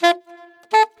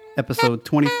episode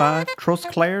 25,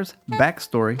 Trosclair's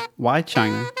backstory, why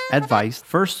China, advice,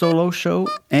 first solo show,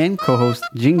 and co-host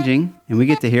Jing Jing. And we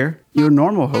get to hear your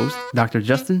normal host, Dr.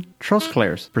 Justin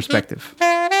Trosclair's perspective.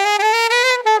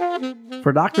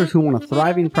 For doctors who want a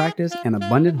thriving practice and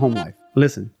abundant home life,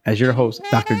 listen as your host,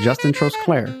 Dr. Justin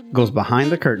Trosclair, goes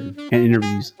behind the curtain and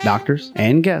interviews doctors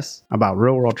and guests about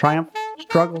real-world triumph,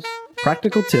 struggles,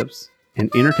 practical tips,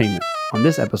 and entertainment on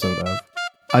this episode of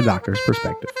A Doctor's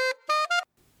Perspective.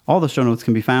 All the show notes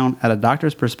can be found at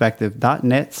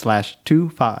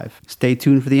adoctorsperspective.net/25. Stay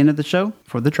tuned for the end of the show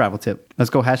for the travel tip.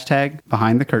 Let's go hashtag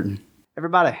behind the curtain.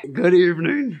 Everybody, good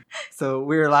evening. So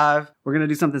we're live. We're going to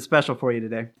do something special for you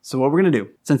today. So what we're going to do,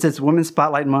 since it's Women's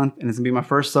Spotlight Month and it's going to be my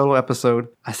first solo episode,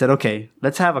 I said, okay,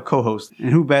 let's have a co-host.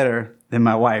 And who better than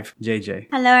my wife, JJ.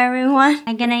 Hello, everyone.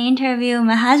 I'm going to interview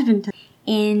my husband.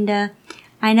 And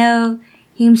I know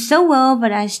him so well,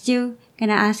 but I still going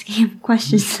to ask him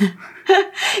questions.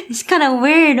 It's kind of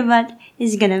weird, but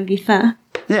it's going to be fun.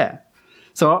 Yeah.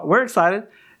 So we're excited.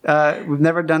 We've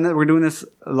never done that. We're doing this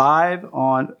live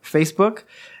on Facebook.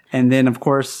 And then, of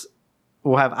course,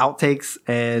 we'll have outtakes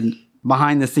and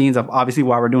behind the scenes of obviously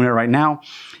why we're doing it right now.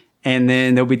 And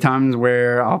then there'll be times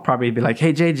where I'll probably be like,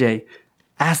 hey, JJ,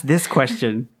 ask this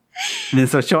question. And then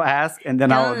so she'll ask and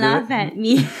then I'll do it. Don't laugh at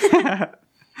me.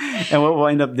 And what we'll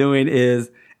end up doing is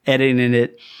editing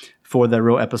it for the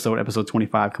real episode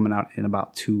 25, coming out in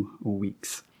about 2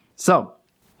 weeks. So.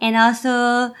 And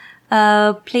also,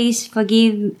 please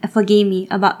forgive me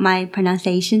about my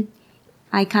pronunciation.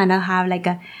 I kind of have like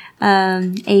a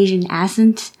Asian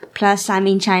accent. Plus, I'm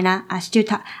in China. I still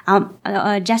talk.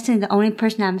 Justin is the only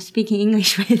person I'm speaking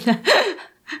English with.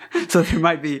 So there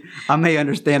might be, I may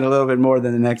understand a little bit more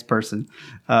than the next person,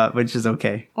 which is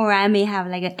okay. Or I may have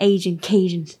like an Asian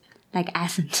Cajun like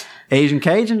accent. Asian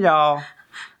Cajun, y'all.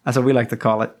 That's what we like to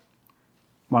call it.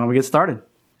 Why don't we get started?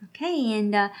 Okay,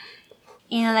 and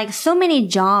like so many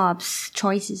jobs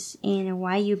choices, and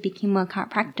why you became a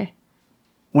chiropractor.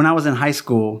 When I was in high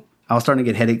school, I was starting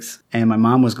to get headaches, and my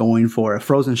mom was going for a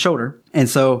frozen shoulder. And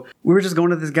so we were just going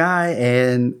to this guy,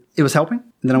 and it was helping.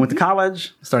 And then I went to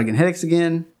college, started getting headaches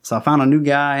again. So I found a new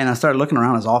guy, and I started looking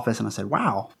around his office, and I said,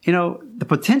 wow, the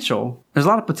potential, there's a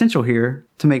lot of potential here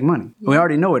to make money. Yep. We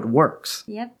already know it works.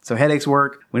 Yep. So headaches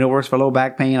work. We know it works for low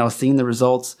back pain. I was seeing the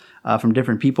results from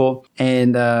different people.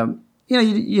 And,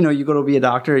 you go to be a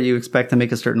doctor, you expect to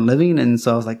make a certain living. And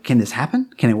so I was like, can this happen?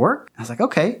 Can it work? I was like,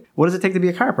 okay, what does it take to be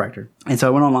a chiropractor? And so I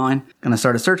went online and I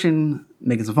started searching,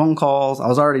 making some phone calls. I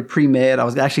was already pre-med. I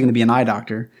was actually going to be an eye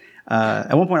doctor.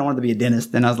 At one point I wanted to be a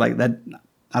dentist, and I was like,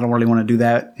 I don't really want to do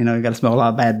that. You got to smell a lot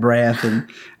of bad breath and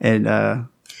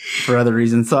for other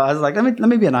reasons. So I was like, let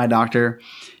me be an eye doctor.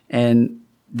 And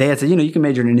they had said, you can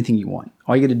major in anything you want.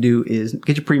 All you got to do is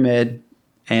get your pre-med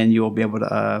and you'll be able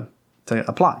to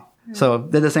apply. So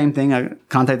did the same thing. I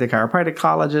contacted chiropractic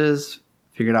colleges,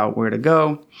 figured out where to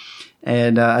go.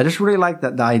 And I just really liked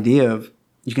the idea of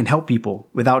you can help people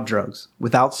without drugs,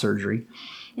 without surgery.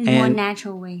 In a more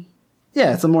natural way.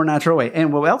 Yeah, it's a more natural way.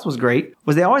 And what else was great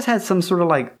was they always had some sort of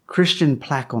like Christian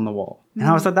plaque on the wall. And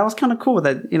I was like, that was kind of cool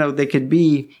that, they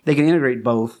can integrate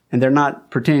both, and they're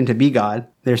not pretending to be God.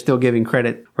 They're still giving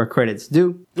credit where credit's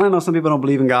due. I know some people don't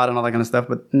believe in God and all that kind of stuff,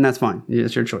 but that's fine.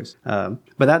 It's your choice. But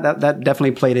that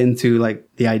definitely played into like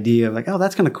the idea of like, oh,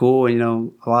 that's kind of cool. And,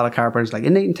 a lot of chiropractors like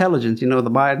innate intelligence, the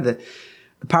body, the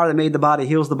power that made the body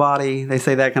heals the body. They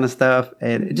say that kind of stuff.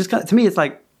 And it just to me, it's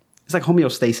like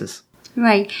homeostasis.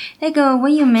 Right. Like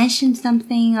when you mentioned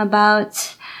something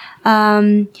about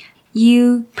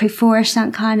you prefer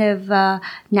some kind of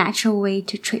natural way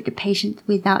to treat the patient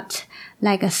without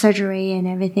like a surgery and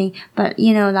everything. But,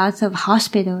 lots of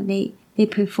hospital, they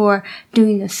prefer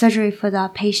doing the surgery for the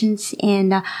patients,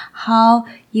 and how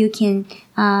you can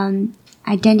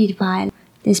identify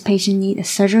this patient need a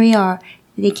surgery or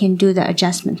they can do the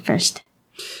adjustment first.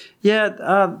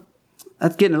 Yeah,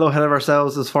 that's getting a little ahead of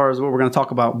ourselves as far as what we're going to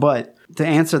talk about. But to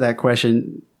answer that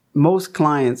question, most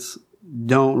clients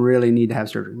don't really need to have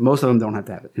surgery. Most of them don't have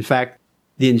to have it. In fact,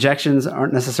 the injections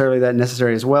aren't necessarily that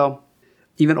necessary as well.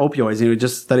 Even opioids,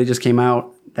 study just came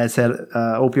out that said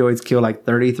opioids kill like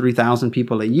 33,000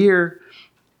 people a year.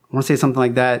 I want to say something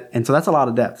like that. And so that's a lot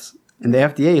of deaths. And the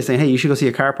FDA is saying, hey, you should go see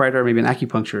a chiropractor or maybe an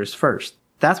acupuncturist first.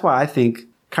 That's why I think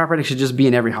chiropractic should just be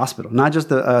in every hospital, not just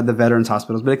the veterans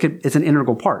hospitals, but it's an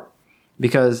integral part.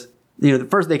 Because,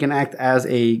 first they can act as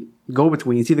a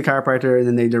go-between, see the chiropractor, and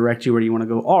then they direct you where you want to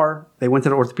go. Or they went to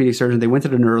the orthopedic surgeon, they went to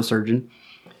the neurosurgeon.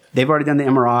 They've already done the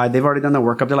MRI. They've already done the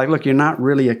workup. They're like, look, you're not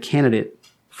really a candidate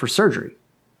for surgery.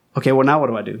 Okay, well, now what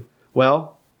do I do?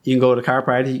 Well, you can go to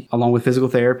chiropractic along with physical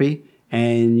therapy,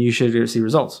 and you should see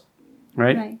results.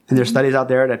 right? And there's studies out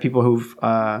there that people who've,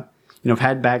 have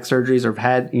had back surgeries or have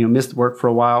had, missed work for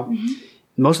a while,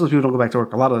 most of those people don't go back to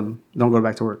work. A lot of them don't go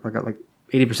back to work, like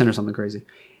 80% or something crazy.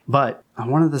 But I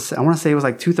want to say it was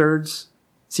like 2/3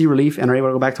 see relief and are able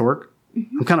to go back to work.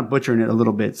 I'm kind of butchering it a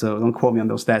little bit, so don't quote me on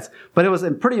those stats. But it was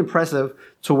pretty impressive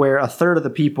to where 1/3 of the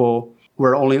people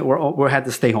were had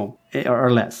to stay home or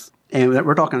less. And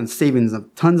we're talking savings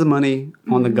of tons of money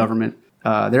on the government.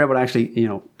 They're able to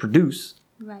actually, produce.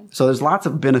 Right. So there's lots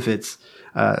of benefits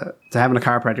to having a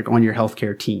chiropractor on your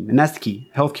healthcare team. And that's the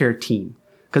key, healthcare team.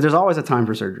 Because there's always a time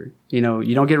for surgery. You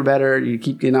don't get better.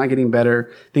 You're not getting better.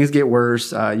 Things get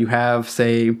worse. You have,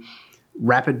 say,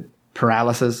 rapid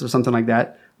paralysis or something like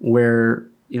that, where,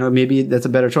 maybe that's a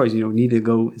better choice. You need to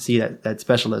go see that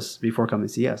specialist before coming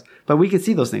to see us. But we can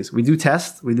see those things. We do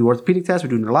tests. We do orthopedic tests. We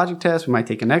do neurologic tests. We might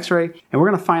take an x-ray. And we're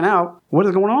going to find out what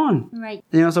is going on. Right.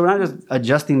 So we're not just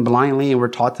adjusting blindly, and we're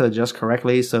taught to adjust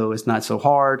correctly. So it's not so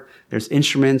hard. There's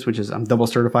instruments, which is, I'm double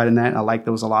certified in that. I like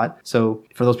those a lot. So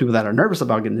for those people that are nervous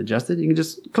about getting adjusted, you can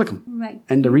just click them. Right.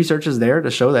 And the research is there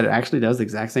to show that it actually does the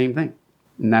exact same thing.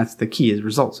 And that's the key, is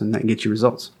results, and that gets you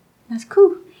results. That's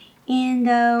cool. And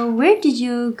where did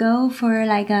you go for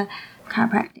like a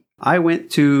chiropractic? I went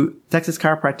to Texas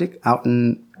Chiropractic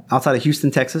outside of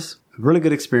Houston, Texas. Really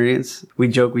good experience. We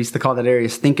used to call that area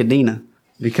Stinkadena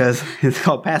because it's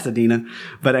called Pasadena.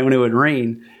 But when it would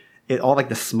rain, all like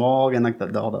the smog and like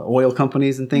all the oil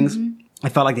companies and things, I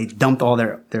felt like they dumped all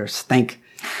their stank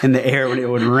in the air when it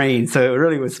would rain. So it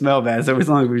really would smell bad. So as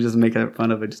long as we were just making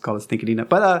fun of it, just call it Stinkadena.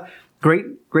 But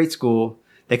great school.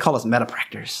 They call us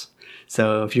metapractors.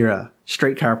 So if you're a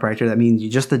straight chiropractor, that means you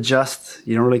just adjust.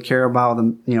 You don't really care about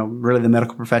really the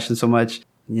medical profession so much.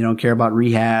 You don't care about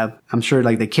rehab. I'm sure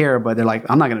they care, but they're like,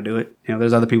 I'm not going to do it.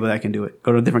 There's other people that can do it.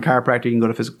 Go to a different chiropractor. You can go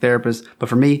to a physical therapist. But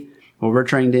for me, what we're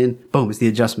trained in, boom, it's the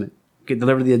adjustment. Get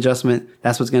delivered the adjustment.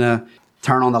 That's what's going to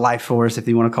turn on the life force, if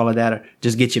you want to call it that, or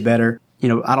just get you better.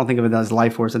 I don't think of it as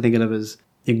life force. I think of it as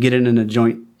you get it in a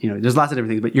joint. There's lots of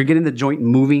different things, but you're getting the joint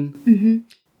moving. Mm-hmm.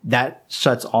 That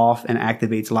shuts off and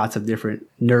activates lots of different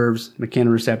nerves,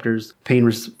 mechanoreceptors,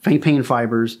 pain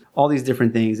fibers, all these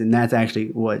different things. And that's actually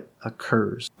what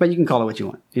occurs. But you can call it what you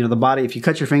want. The body, if you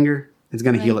cut your finger, it's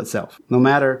going to heal itself. No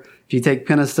matter if you take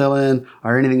penicillin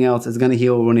or anything else, it's going to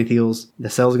heal when it heals.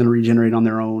 The cell's going to regenerate on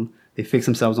their own. They fix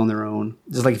themselves on their own.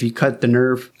 Just like if you cut the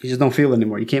nerve, you just don't feel it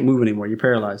anymore. You can't move anymore. You're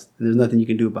paralyzed. And there's nothing you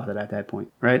can do about it at that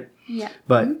point, right? Yeah.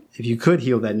 But if you could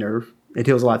heal that nerve, it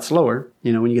heals a lot slower,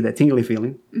 when you get that tingly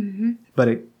feeling. Mm-hmm. But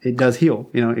it does heal.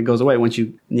 It goes away once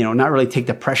you, not really take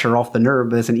the pressure off the nerve,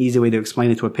 but it's an easy way to explain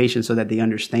it to a patient so that they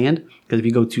understand. Because if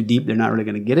you go too deep, they're not really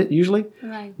going to get it usually.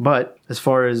 Right. But as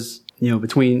far as,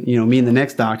 between, me and the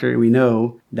next doctor, we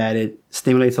know that it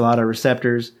stimulates a lot of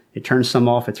receptors. It turns some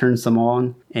off, it turns some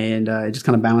on, and it just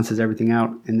kind of balances everything out.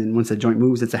 And then once the joint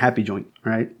moves, it's a happy joint,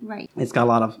 right? Right. It's got a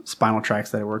lot of spinal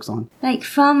tracts that it works on. Like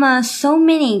from so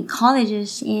many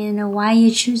colleges, and why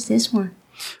you choose this one?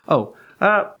 Oh,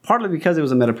 partly because it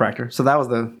was a metapractor. So that was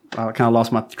I kind of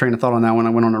lost my train of thought on that one. I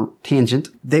went on a tangent.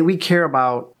 We care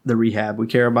about the rehab. We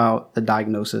care about the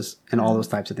diagnosis and all those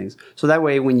types of things. So that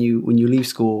way, when you leave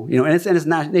school, and it's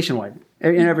nationwide.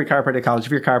 In every chiropractic college,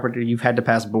 if you're a chiropractor, you've had to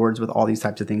pass boards with all these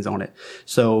types of things on it.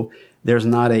 So there's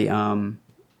not a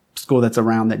school that's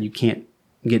around that you can't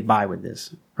get by with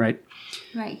this, right?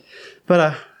 Right.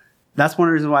 But that's one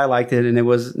reason why I liked it, and it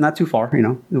was not too far.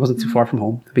 It wasn't too far from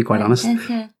home, to be quite honest.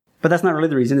 But that's not really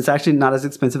the reason. It's actually not as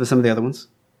expensive as some of the other ones.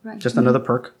 Right. Just another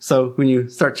perk. So when you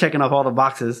start checking off all the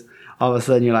boxes, all of a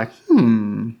sudden you're like,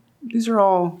 these are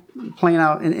all playing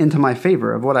out into my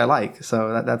favor of what I like.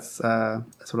 So that's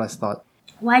what I thought.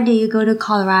 Why do you go to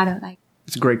Colorado?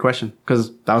 It's a great question,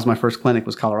 because that was my first clinic,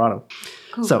 was Colorado.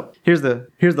 Cool. So here's the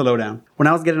lowdown. When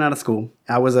I was getting out of school,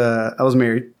 I was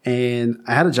married, and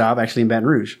I had a job actually in Baton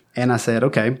Rouge. And I said,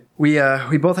 okay, we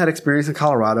both had experience in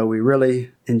Colorado. We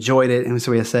really enjoyed it. And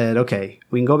so we said, okay,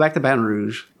 we can go back to Baton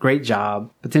Rouge. Great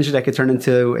job. Potentially that could turn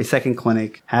into a second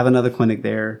clinic, have another clinic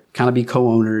there, kind of be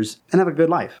co-owners, and have a good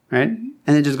life, right? Mm-hmm.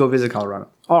 And then just go visit Colorado.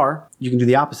 Or you can do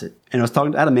the opposite. And I was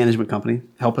talking to a management company,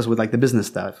 help us with the business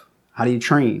stuff. How do you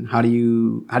train? How do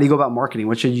you go about marketing?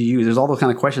 What should you use? There's all those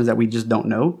kind of questions that we just don't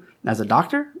know as a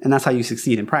doctor. And that's how you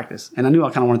succeed in practice. And I knew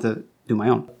I kind of wanted to do my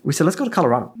own. We said, let's go to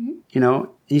Colorado. Mm-hmm. And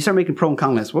you start making pro and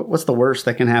con lists. What's the worst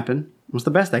that can happen? What's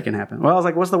the best that can happen? Well, I was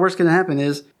like, what's the worst that can happen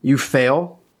is you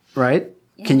fail, right?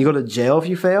 Yeah. Can you go to jail if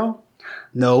you fail?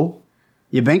 No.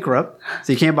 You're bankrupt,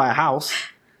 so you can't buy a house.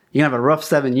 You're going to have a rough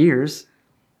 7 years.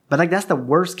 But that's the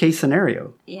worst case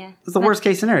scenario. Yeah. It's the worst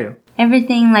case scenario.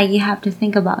 Everything you have to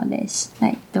think about this,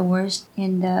 the worst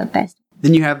and the best.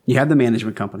 Then you have the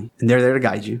management company, and they're there to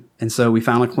guide you. And so we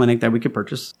found a clinic that we could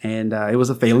purchase, and it was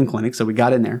a failing clinic, so we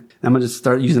got in there. I'm gonna just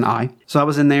start using I. So I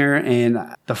was in there,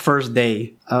 and the first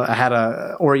day I had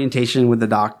a orientation with the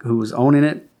doc who was owning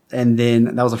it, and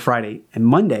then that was a Friday, and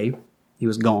Monday he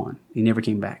was gone. He never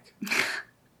came back.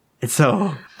 And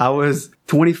so I was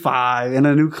 25 in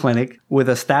a new clinic with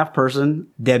a staff person,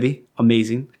 Debbie,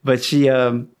 amazing, but she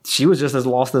was just as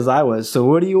lost as I was. So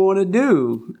what do you want to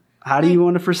do? How do you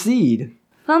want to proceed?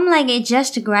 From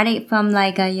just graduate from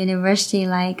a university,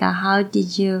 how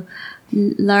did you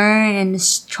learn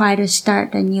and try to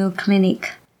start a new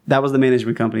clinic? That was the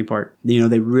management company part.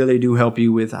 They really do help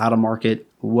you with how to market,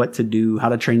 what to do, how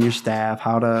to train your staff,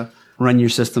 how to run your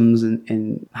systems,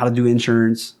 and how to do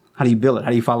insurance. How do you bill it? How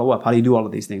do you follow up? How do you do all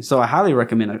of these things? So I highly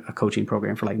recommend a coaching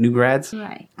program for new grads.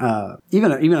 Right.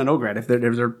 Even a no grad. If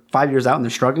they're 5 years out and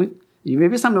they're struggling,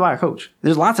 maybe it's time to buy a coach.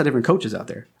 There's lots of different coaches out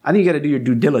there. I think you got to do your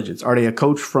due diligence. Are they a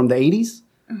coach from the 80s?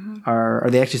 Mm-hmm. Are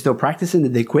they actually still practicing?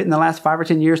 Did they quit in the last 5 or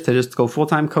 10 years to just go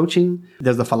full-time coaching?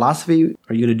 There's the philosophy.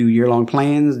 Are you going to do year-long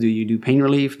plans? Do you do pain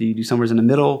relief? Do you do somewhere in the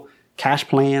middle? Cash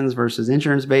plans versus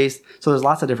insurance-based. So there's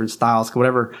lots of different styles.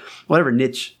 Whatever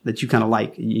niche that you kind of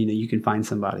like, you can find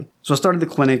somebody. So I started the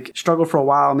clinic, struggled for a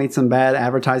while, made some bad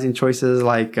advertising choices.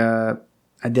 I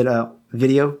did a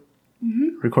video,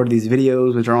 recorded these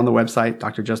videos, which are on the website,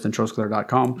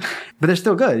 drjustintrosclair.com. But they're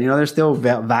still good. They're still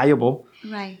valuable.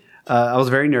 Right. I was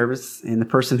very nervous, and the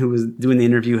person who was doing the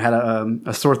interview had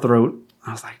a sore throat.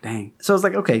 I was like, dang. So I was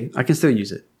like, okay, I can still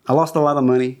use it. I lost a lot of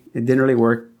money. It didn't really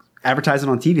work. Advertising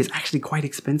on TV is actually quite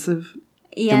expensive.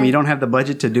 Yeah. And when you don't have the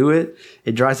budget to do it,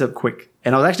 it dries up quick.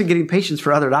 And I was actually getting patients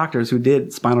for other doctors who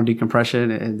did spinal decompression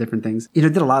and different things.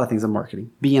 Did a lot of things in marketing.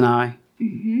 B&I,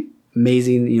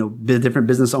 amazing. Different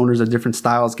business owners of different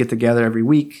styles get together every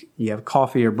week. You have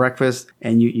coffee or breakfast,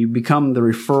 and you become the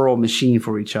referral machine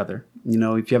for each other.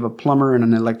 If you have a plumber and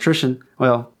an electrician,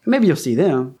 well, maybe you'll see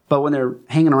them. But when they're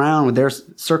hanging around with their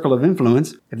circle of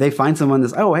influence, if they find someone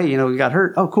that's, oh, hey, you got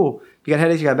hurt. Oh, cool. You got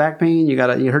headaches, you got back pain, you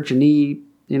hurt your knee,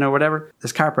 whatever.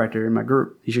 This chiropractor in my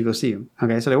group, you should go see him.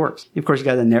 Okay, so that works. Of course, you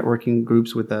got the networking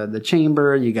groups with the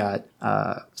chamber. You got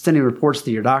sending reports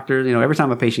to your doctors. Every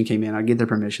time a patient came in, I'd get their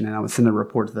permission, and I would send a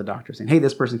report to the doctor saying, hey,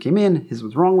 this person came in. Here's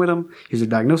what's wrong with them. Here's their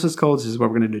diagnosis codes. This is what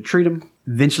we're going to do to treat them.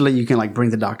 Eventually, you can bring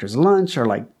the doctors lunch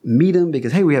or meet them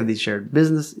because, hey, we have these shared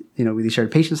business, these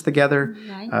shared patients together.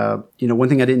 Right. One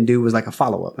thing I didn't do was a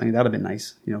follow-up. That would have been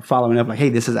nice. Following up hey,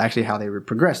 this is actually how they would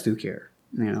progress through care.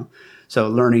 So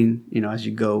learning, as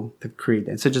you go to create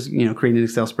that. So just, creating an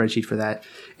Excel spreadsheet for that.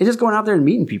 And just going out there and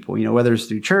meeting people, whether it's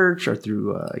through church or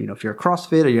through, if you're a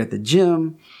CrossFit or you're at the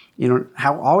gym,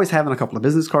 always having a couple of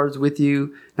business cards with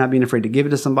you, not being afraid to give it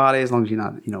to somebody as long as you're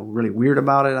not, really weird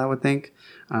about it, I would think.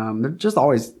 Just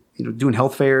always, doing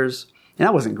health fairs. And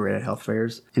I wasn't great at health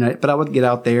fairs, but I would get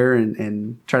out there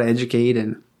and try to educate.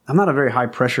 And I'm not a very high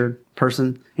pressure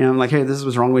person. I'm like, hey, this is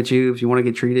what's wrong with you. If you want to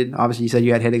get treated, obviously you said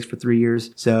you had headaches for 3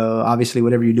 years. So obviously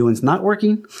whatever you're doing is not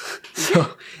working. So,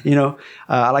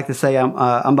 I like to say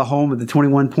I'm the home of the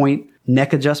 21-point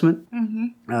neck adjustment,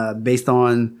 based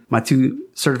on my 2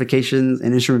 certifications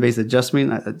in instrument-based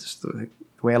adjustment. Just the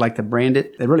way I like to brand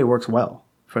it. It really works well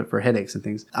for headaches and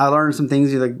things. I learned some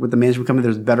things with the management company.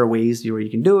 There's better ways where you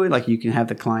can do it. You can have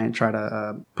the client try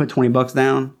to put $20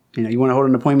 down. You want to hold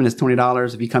an appointment, it's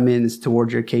 $20. If you come in, it's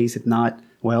towards your case. If not,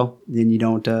 well, then you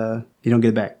don't get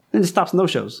it back. And it stops no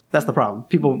shows. That's the problem.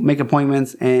 People make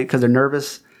appointments and because they're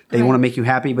nervous, they want to make you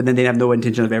happy, but then they have no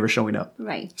intention of ever showing up.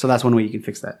 Right. So that's one way you can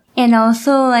fix that. And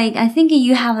also, I think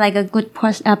you have a good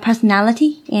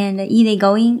personality and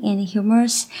easygoing and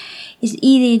humorous. It's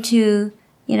easy to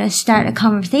start a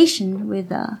conversation with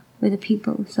the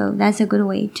people. So that's a good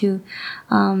way to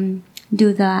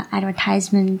do the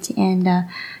advertisement and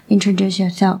introduce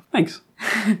yourself. Thanks.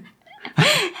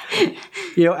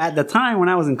 At the time when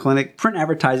I was in clinic, print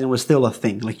advertising was still a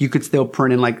thing. You could still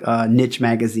print in niche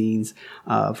magazines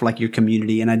for your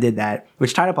community, and I did that,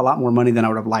 which tied up a lot more money than I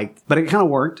would have liked. But it kind of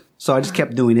worked, so I just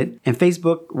kept doing it. And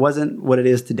Facebook wasn't what it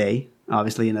is today,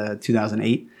 obviously in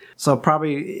 2008. So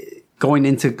probably going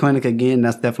into clinic again,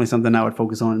 that's definitely something I would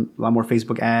focus on. A lot more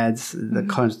Facebook ads. The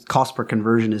cost per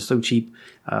conversion is so cheap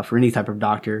for any type of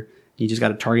doctor. You just got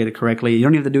to target it correctly. You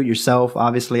don't have to do it yourself.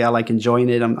 Obviously, I like enjoying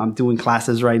it. I'm doing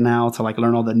classes right now to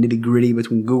learn all the nitty gritty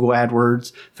between Google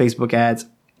AdWords, Facebook ads.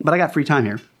 But I got free time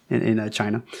here in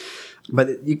China.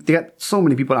 But you got so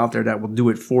many people out there that will do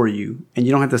it for you, and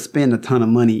you don't have to spend a ton of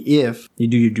money if you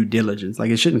do your due diligence.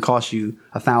 It shouldn't cost you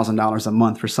 $1,000 a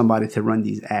month for somebody to run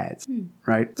these ads,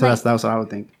 right? So that's what I would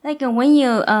think. When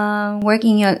you work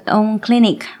in your own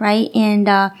clinic, right, and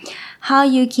how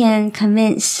you can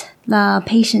convince the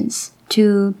patients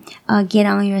to get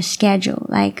on your schedule,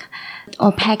 like,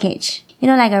 or package.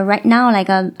 Like right now, like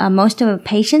most of the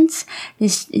patients,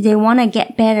 they want to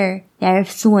get better very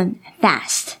soon,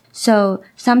 fast. So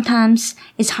sometimes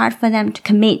it's hard for them to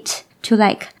commit to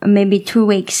like maybe 2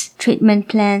 weeks treatment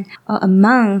plan or a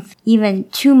month, even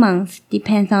 2 months,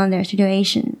 depends on their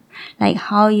situation. Like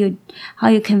how you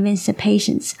convince the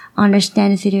patients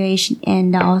understand the situation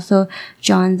and also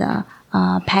join the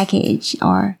package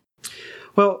or.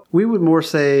 Well, we would more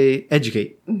say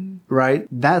educate, right?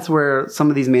 That's where some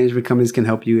of these management companies can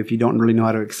help you if you don't really know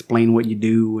how to explain what you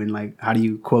do and like how do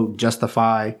you quote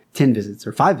justify 10 visits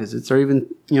or 5 visits or even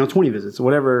 20 visits or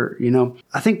whatever.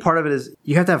 I think part of it is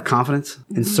you have to have confidence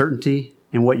and certainty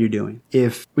in what you're doing.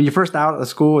 If when you're first out of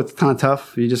school, it's kind of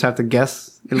tough. You just have to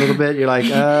guess a little bit. You're like,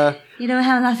 you don't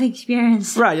have enough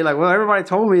experience. Right. You're like, well, everybody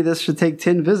told me this should take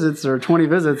 10 visits or 20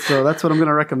 visits. So that's what I'm going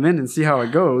to recommend and see how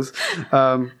it goes.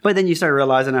 But then you start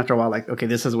realizing after a while, like, okay,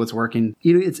 this is what's working.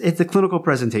 It's a clinical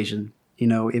presentation.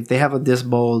 If they have a disc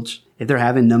bulge, if they're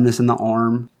having numbness in the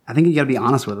arm, I think you got to be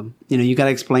honest with them. You got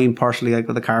to explain partially like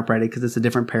with the chiropractic because it's a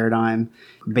different paradigm,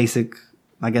 basic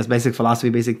philosophy,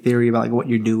 basic theory about like what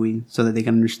you're doing so that they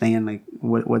can understand like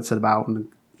what's it about. And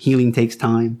healing takes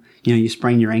time. You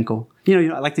sprain your ankle.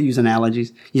 I like to use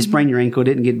analogies. You sprain your ankle, it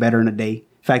didn't get better in a day.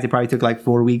 In fact, it probably took like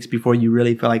 4 weeks before you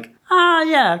really feel like,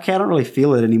 okay, I don't really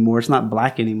feel it anymore. It's not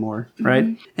black anymore, right?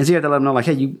 And so you have to let them know like,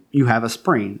 hey, you have a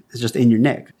sprain. It's just in your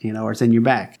neck, or it's in your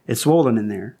back. It's swollen in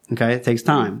there, okay? It takes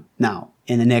time. Now,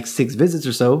 in the next 6 visits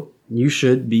or so, you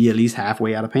should be at least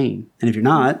halfway out of pain. And if you're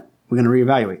not, we're going to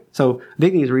reevaluate. So the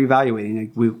big thing is reevaluating.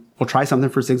 Like we'll try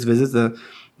something for 6 visits.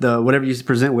 The whatever you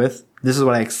present with, this is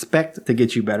what I expect to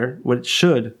get you better, what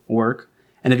should work.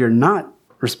 And if you're not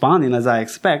responding as I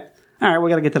expect, all right, we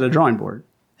got to get to the drawing board.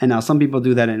 And now some people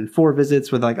do that in 4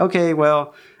 visits with like, okay,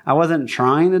 well, I wasn't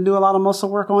trying to do a lot of muscle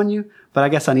work on you, but I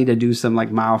guess I need to do some like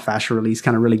myofascial release,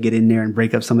 kind of really get in there and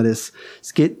break up some of this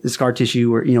scar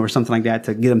tissue or something like that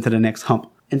to get them to the next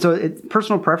hump. And so it's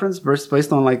personal preference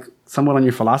based on like somewhat on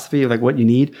your philosophy of like what you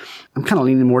need. I'm kind of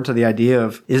leaning more to the idea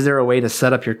of, is there a way to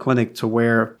set up your clinic to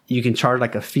where you can charge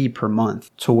like a fee per month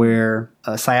to where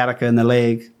a sciatica in the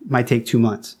leg might take 2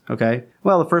 months. Okay.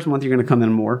 Well, the first month you're going to come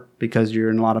in more because you're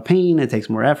in a lot of pain. It takes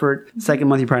more effort. Second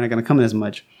month, you're probably not going to come in as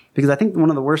much. Because I think one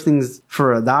of the worst things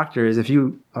for a doctor is if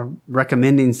you are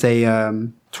recommending, say,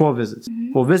 12 visits.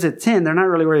 Well, visit 10, they're not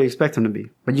really where you expect them to be.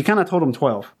 But you kind of told them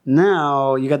 12.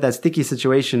 Now you got that sticky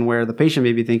situation where the patient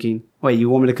may be thinking, wait, you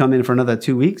want me to come in for another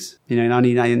 2 weeks? I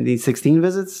need 16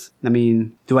 visits? I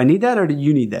mean, do I need that or do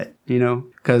you need that?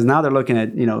 Because now they're looking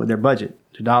at, their budget,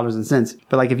 to dollars and cents.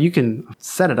 But like if you can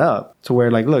set it up to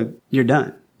where like, look, you're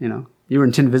done, You were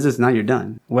in 10 visits, now you're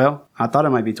done. Well, I thought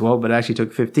it might be 12, but it actually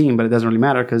took 15, but it doesn't really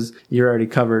matter because you're already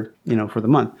covered, for the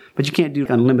month. But you can't do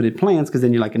unlimited plans because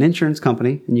then you're like an insurance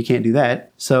company and you can't do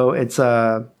that. So it's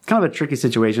kind of a tricky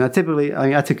situation. I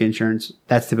took insurance.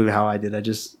 That's typically how I did.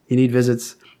 You need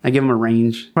visits. I give them a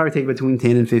range, probably take between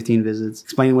 10 and 15 visits,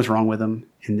 explaining what's wrong with them,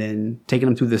 and then taking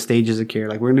them through the stages of care.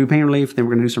 Like we're going to do pain relief, then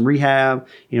we're going to do some rehab.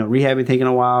 Rehab been taking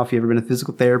a while. If you've ever been to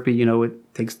physical therapy,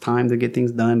 it takes time to get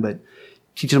things done, but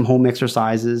teaching them home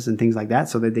exercises and things like that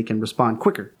so that they can respond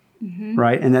quicker,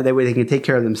 right? And that way they can take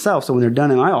care of themselves. So when they're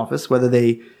done in my office, whether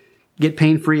they get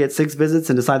pain-free at 6 visits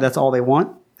and decide that's all they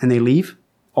want and they leave,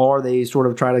 or they sort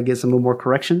of try to get some little more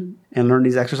correction and learn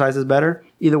these exercises better,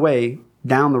 either way,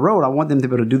 down the road, I want them to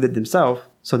be able to do that themselves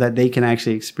so that they can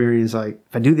actually experience like,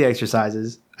 if I do the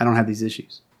exercises, I don't have these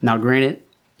issues. Now, granted,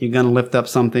 you're going to lift up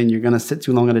something, you're going to sit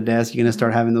too long at a desk, you're going to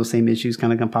start having those same issues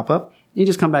kind of going to pop up. You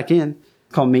just come back in,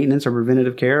 called maintenance or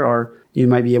preventative care, or you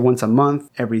might be once a month,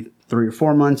 every 3 or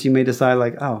 4 months, you may decide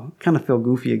like, oh, I kind of feel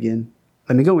goofy again.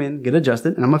 Let me go in, get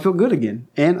adjusted, and I'm gonna feel good again.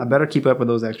 And I better keep up with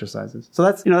those exercises. So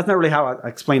that's, that's not really how I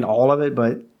explained all of it,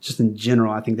 but just in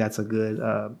general, I think that's a good,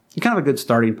 kind of a good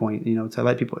starting point, to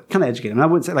let people kind of educate them. And I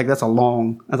wouldn't say like that's a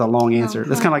long answer.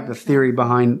 That's kind of like the theory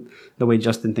behind the way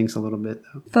Justin thinks a little bit.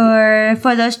 For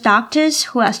those doctors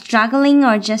who are struggling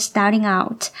or just starting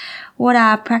out, what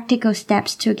are practical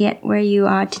steps to get where you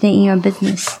are today in your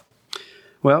business?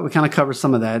 Well, we kind of covered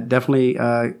some of that. Definitely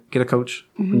get a coach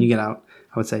when you get out.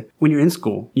 I would say when you're in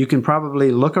school, you can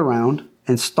probably look around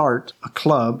and start a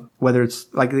club, whether it's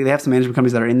like they have some management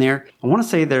companies that are in there. I want to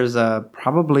say there's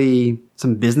probably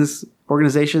some business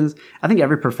organizations. I think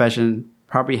every profession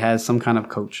probably has some kind of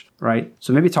coach, right?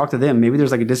 So maybe talk to them. Maybe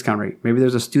there's like a discount rate. Maybe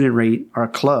there's a student rate or a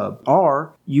club.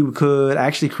 Or you could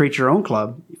actually create your own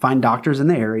club, find doctors in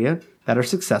the area that are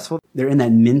successful. They're in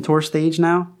that mentor stage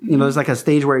now. There's like a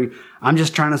stage where I'm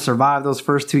just trying to survive those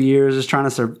first 2 years, just trying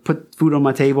to put food on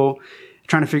my table,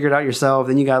 trying to figure it out yourself.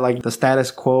 Then you got like the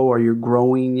status quo, or you're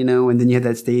growing, and then you have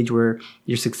that stage where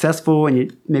you're successful and you're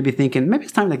maybe thinking, maybe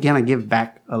it's time to kind of give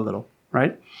back a little,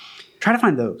 right? Try to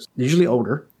find those. They're usually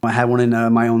older. I had one in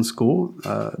my own school,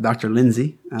 Dr.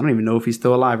 Lindsay. I don't even know if he's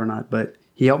still alive or not, but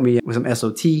he helped me with some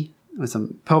SOT, with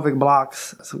some pelvic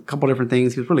blocks, a couple different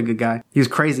things. He was a really good guy. He was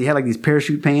crazy. He had like these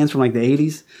parachute pants from like the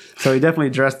 80s. So he definitely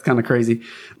dressed kind of crazy,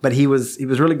 but he was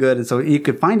really good. And so you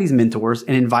could find these mentors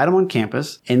and invite them on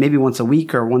campus, and maybe once a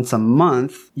week or once a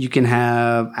month, you can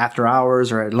have after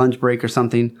hours or at lunch break or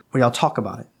something where y'all talk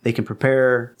about it. They can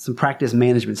prepare some practice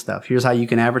management stuff. Here's how you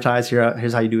can advertise.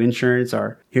 Here's how you do insurance,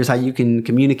 or here's how you can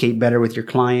communicate better with your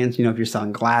clients. If you're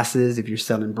selling glasses, if you're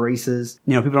selling braces,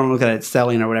 people don't look at it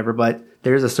selling or whatever, but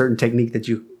there is a certain technique that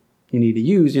you need to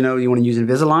use. You want to use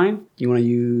Invisalign. You want to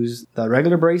use the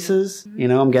regular braces.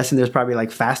 I'm guessing there's probably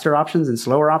like faster options and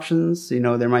slower options.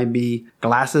 There might be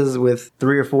glasses with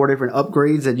 3 or 4 different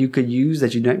upgrades that you could use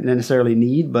that you don't necessarily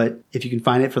need. But if you can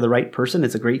find it for the right person,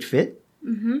 it's a great fit.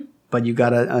 Mm-hmm. But you got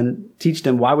to teach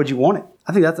them, why would you want it?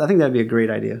 I think that'd be a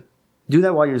great idea. Do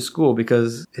that while you're in school,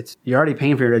 because you're already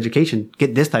paying for your education.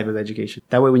 Get this type of education.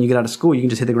 That way, when you get out of school, you can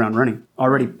just hit the ground running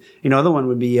already. Other one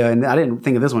would be, and I didn't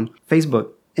think of this one,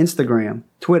 Facebook, Instagram,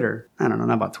 Twitter. I don't know,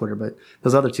 not about Twitter, but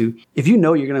those other two. If you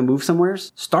know you're going to move somewhere,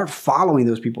 start following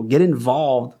those people. Get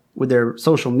involved with their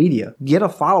social media. Get a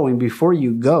following before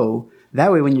you go.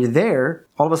 That way, when you're there,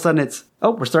 all of a sudden it's,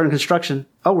 we're starting construction.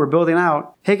 We're building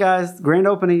out. Hey guys, grand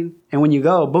opening. And when you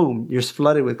go, boom, you're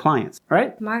flooded with clients,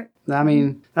 right? Smart. I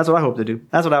mean, that's what I hope to do.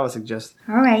 That's what I would suggest.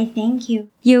 All right. Thank you.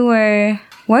 You were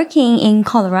working in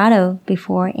Colorado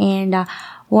before, and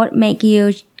what made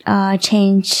you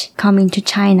change coming to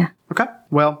China? Okay.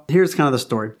 Well, here's kind of the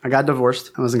story. I got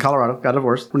divorced. I was in Colorado, got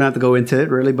divorced. We don't have to go into it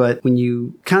really, but when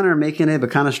you kind of are making it,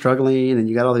 but kind of struggling, and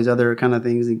you got all these other kind of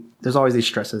things, there's always these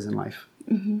stresses in life,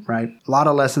 right? A lot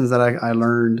of lessons that I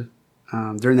learned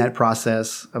during that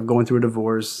process of going through a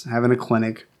divorce, having a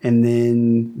clinic, and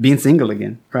then being single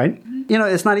again, right?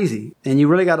 It's not easy. And you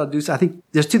really got to do, I think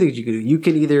there's 2 things you can do. You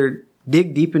can either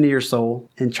dig deep into your soul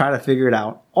and try to figure it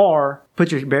out, or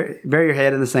bury your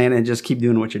head in the sand and just keep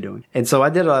doing what you're doing. And so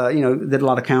I did a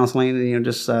lot of counseling, and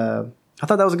I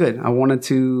thought that was good. I wanted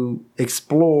to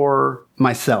explore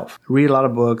myself, read a lot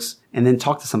of books, and then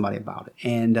talk to somebody about it.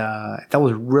 And that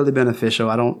was really beneficial.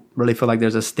 I don't really feel like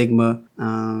there's a stigma.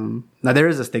 Now there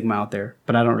is a stigma out there,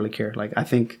 but I don't really care. Like, I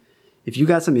think if you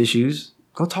got some issues,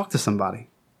 go talk to somebody,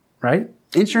 right?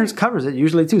 Insurance covers it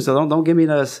usually too. So don't give me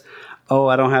this,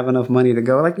 I don't have enough money to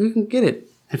go. Like, you can get it.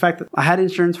 In fact, I had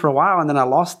insurance for a while, and then I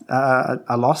lost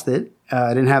it.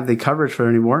 I didn't have the coverage for it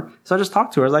anymore. So I just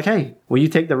talked to her. I was like, hey, will you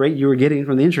take the rate you were getting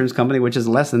from the insurance company, which is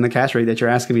less than the cash rate that you're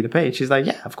asking me to pay? She's like,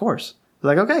 yeah, of course. I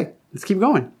was like, okay, let's keep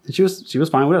going. And she was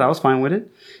fine with it. I was fine with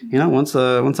it. Once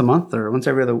a month, or once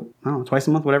every other, twice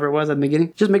a month, whatever it was at the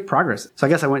beginning, just make progress. So I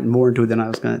guess I went more into it than I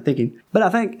was kind of thinking. But I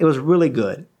think it was really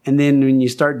good. And then when you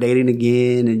start dating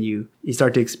again, and you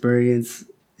start to experience,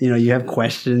 you have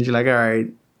questions. You're like, all right,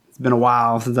 it's been a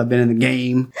while since I've been in the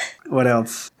game. What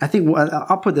else? I think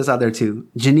I'll put this out there too.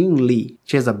 Janine Lee,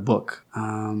 she has a book,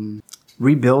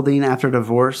 Rebuilding After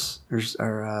Divorce, or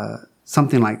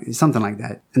something like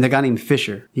that. And the guy named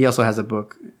Fisher, he also has a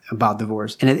book about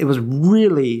divorce. And it was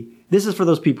really, this is for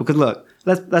those people. Because look,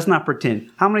 let's not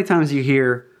pretend. How many times you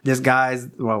hear this guy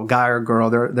or girl,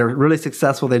 they're really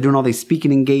successful. They're doing all these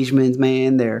speaking engagements,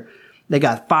 man. They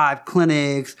got 5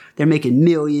 clinics. They're making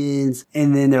millions.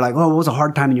 And then they're like, what was a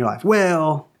hard time in your life?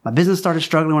 Well, my business started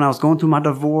struggling when I was going through my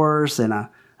divorce, and I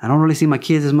don't really see my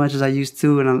kids as much as I used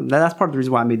to. And that's part of the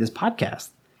reason why I made this podcast.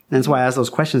 And that's why I asked those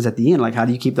questions at the end, like, how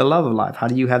do you keep the love alive? How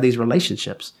do you have these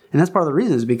relationships? And that's part of the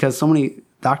reason, is because so many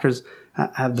doctors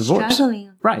have divorced.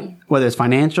 Struggling. Right. Whether it's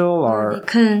financial or they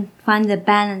couldn't find the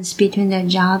balance between their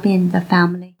job and the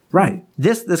family. Right.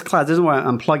 This class, this is why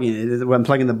I'm plugging it. This is why I'm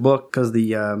plugging the book, because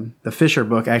the Fisher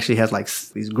book actually has like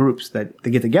these groups that they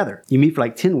get together. You meet for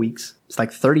like 10 weeks. It's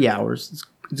like 30 hours.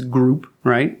 It's a group,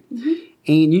 right? Mm-hmm.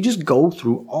 And you just go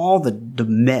through all the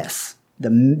mess,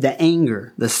 the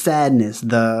anger, the sadness,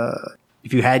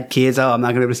 if you had kids, I'm not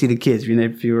going to be able to see the kids.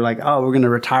 If you were like, we're going to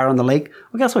retire on the lake.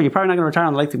 Well, guess what? You're probably not going to retire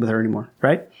on the lake with her anymore,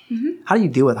 right? Mm-hmm. How do you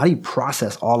deal with it? How do you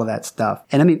process all of that stuff?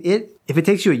 And I mean, if it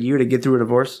takes you a year to get through a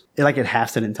divorce, it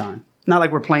halves it in time. Not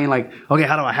like we're playing like, okay,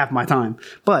 how do I half my time?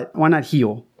 But why not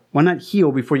heal? Why not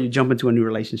heal before you jump into a new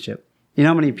relationship? You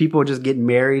know how many people just get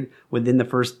married within the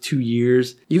first 2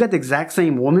 years? You got the exact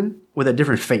same woman with a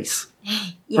different face.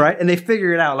 Yeah. Right? And they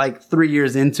figure it out like 3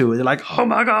 years into it. They're like, oh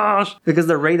my gosh. Because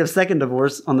the rate of second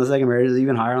divorce on the second marriage is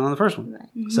even higher than on the first one. Right.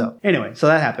 Mm-hmm. So anyway, so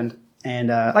that happened. And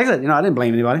like I said, I didn't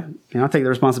blame anybody. I take the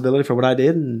responsibility for what I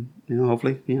did, and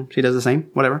hopefully, she does the same,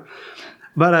 whatever.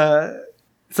 But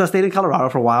so I stayed in Colorado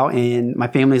for a while, and my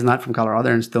family's not from Colorado;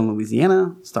 they're still in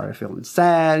Louisiana. Started feeling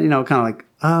sad, kind of like,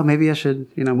 oh, maybe I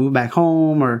should, move back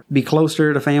home or be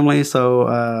closer to family.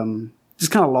 So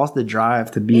just kind of lost the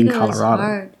drive to be in Colorado. It was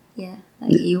hard, yeah.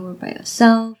 Like you were by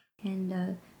yourself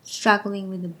and struggling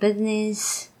with the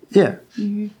business. Yeah.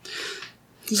 Mm-hmm.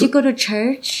 Did you go to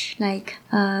church?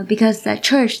 Because at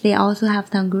church, they also have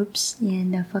some groups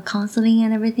and for counseling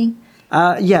and everything?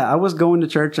 Yeah, I was going to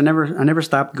church. I never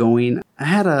stopped going. I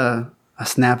had a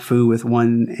snafu with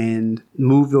one and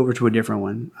moved over to a different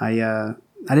one. I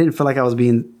didn't feel like I was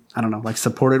being,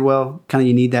 supported well. Kind of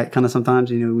you need that kind of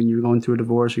sometimes, when you're going through a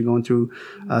divorce, you're going through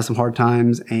some hard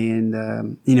times.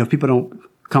 And, if people don't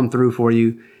come through for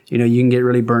you, you can get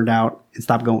really burned out and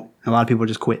stop going. A lot of people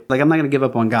just quit. Like, I'm not going to give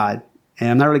up on God. And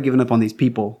I'm not really giving up on these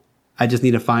people. I just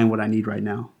need to find what I need right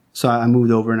now. So I moved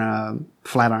over in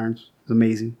Flatirons. It was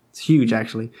amazing. It's huge,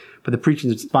 actually. But the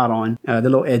preaching is spot on. They're a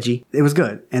little edgy. It was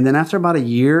good. And then after about a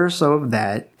year or so of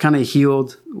that, kind of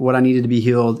healed what I needed to be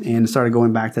healed and started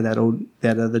going back to that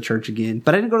other church again.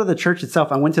 But I didn't go to the church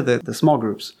itself. I went to the small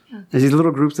groups. Okay. There's these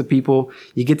little groups of people.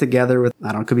 You get together with,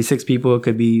 it could be 6 people. It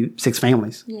could be 6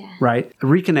 families. Yeah. Right? I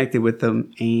reconnected with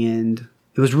them, and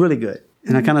it was really good.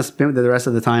 And I kind of spent the rest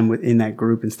of the time in that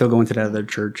group and still going to that other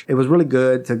church. It was really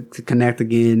good to connect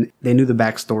again. They knew the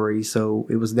backstory, so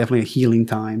it was definitely a healing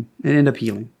time. It ended up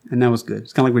healing, and that was good.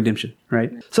 It's kind of like redemption,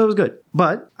 right? So it was good.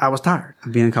 But I was tired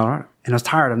of being in Colorado, and I was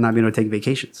tired of not being able to take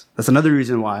vacations. That's another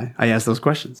reason why I asked those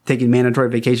questions. Taking mandatory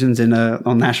vacations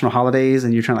on national holidays,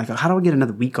 and you're trying how do I get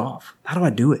another week off? How do I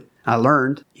do it? I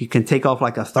learned you can take off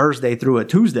like a Thursday through a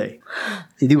Tuesday.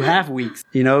 You do half weeks,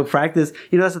 practice.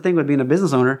 That's the thing with being a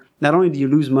business owner. Not only do you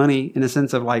lose money in the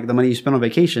sense of like the money you spend on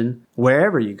vacation,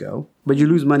 wherever you go, but you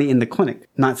lose money in the clinic,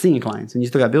 not seeing clients, and you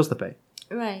still got bills to pay.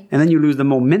 Right. And then you lose the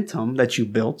momentum that you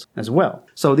built as well.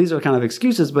 So these are kind of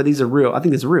excuses, but these are real. I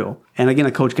think it's real. And again,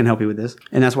 a coach can help you with this.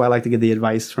 And that's why I like to get the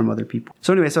advice from other people.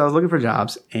 So anyway, I was looking for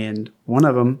jobs, and one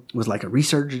of them was like a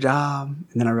research job.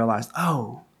 And then I realized,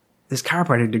 this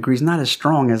chiropractic degree is not as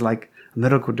strong as like a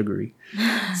medical degree.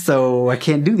 So I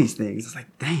can't do these things. It's like,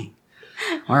 dang.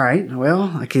 All right. Well,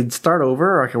 I could start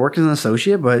over, or I could work as an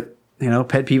associate, but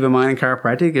pet peeve of mine in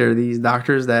chiropractic are these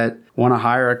doctors that want to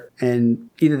hire, and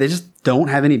either they just don't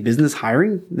have any business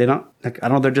hiring. They don't, I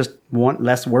don't know, they just want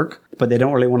less work, but they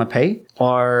don't really want to pay.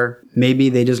 Or maybe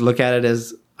they just look at it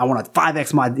as, I want to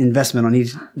 5x my investment on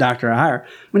each doctor I hire. I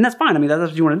mean, that's fine. I mean, that's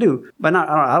what you want to do. But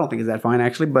I don't think it's that fine,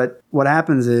 actually. But what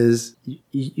happens is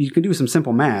you can do some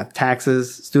simple math.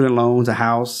 Taxes, student loans, a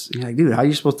house. You're like, dude, how are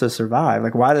you supposed to survive?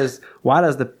 Like, why does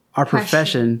our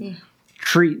profession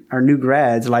treat our new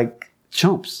grads like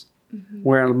chumps? Mm-hmm.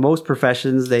 Where most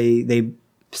professions, they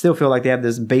still feel like they have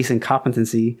this base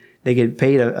incompetency. They get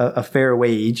paid a fair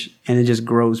wage, and it just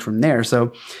grows from there.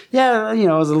 So, yeah,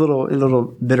 I was a little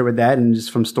bitter with that, and just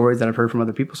from stories that I've heard from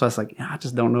other people. So I was like, I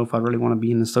just don't know if I really want to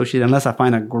be an associate unless I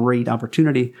find a great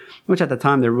opportunity, which at the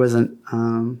time there wasn't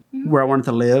where I wanted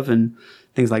to live and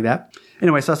things like that.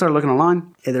 Anyway, so I started looking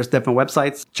online. There's different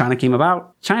websites. China came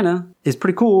about. China is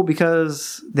pretty cool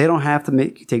because they don't have to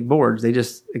make you take boards. They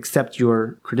just accept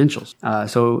your credentials.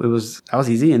 So that was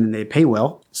easy, and then they pay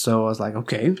well. So I was like,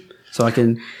 okay. So I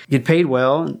can get paid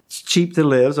well. It's cheap to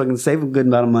live, so I can save a good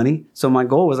amount of money. So my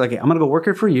goal was, okay, I'm going to go work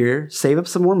here for a year, save up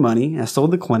some more money. I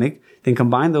sold the clinic, then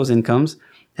combine those incomes,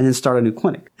 and then start a new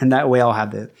clinic. And that way I'll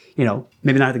have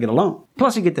maybe not have to get a loan.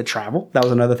 Plus you get to travel. That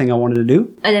was another thing I wanted to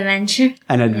do. An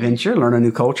adventure, learn a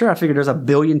new culture. I figured there's 1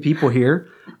 billion people here.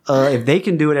 If they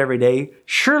can do it every day,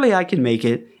 surely I can make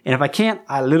it. And if I can't,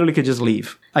 I literally could just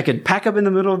leave. I could pack up in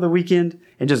the middle of the weekend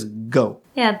and just go.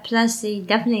 Yeah, plus they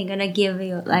definitely going to give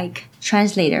you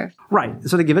translator. Right.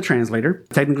 So they give a translator.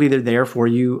 Technically, they're there for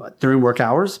you during work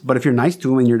hours. But if you're nice to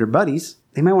them and you're their buddies,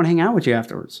 they might want to hang out with you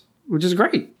afterwards, which is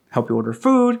great. Help you order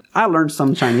food. I learned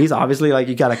some Chinese. Obviously,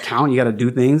 you got to count. You got to do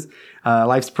things.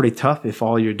 Life's pretty tough if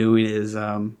all you're doing is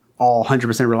all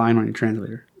 100% relying on your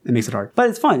translator. It makes it hard. But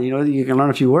it's fun. You can learn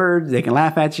a few words. They can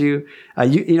laugh at you.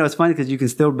 It's funny because you can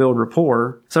still build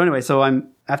rapport. So anyway, I'm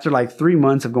after 3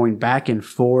 months of going back and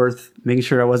forth, making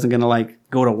sure I wasn't going to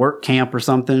go to work camp or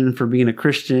something for being a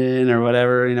Christian or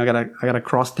whatever. I got a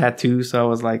cross tattoo. So I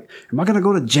was like, am I going to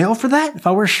go to jail for that if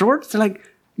I wear shorts? They're like,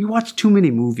 you watch too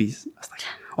many movies. I was like,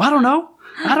 well, I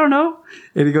don't know.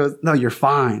 And he goes, no, you're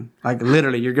fine.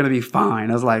 Literally, you're going to be fine.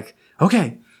 I was like,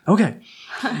 okay.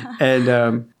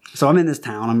 And, so I'm in this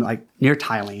town. I'm near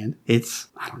Thailand. It's,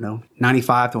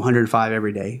 95 to 105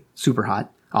 every day. Super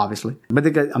hot. obviously. But they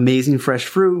got amazing fresh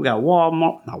fruit. We got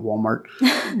Walmart,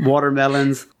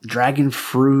 watermelons, dragon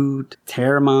fruit,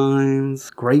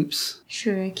 terramines, grapes.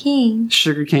 Sugar cane.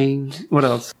 What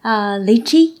else?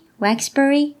 Lychee,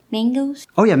 waxberry, mangoes.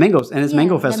 Oh yeah, mangoes. And it's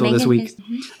Mango Festival this week.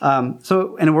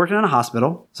 And working in a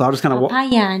hospital. So I'll just kind of...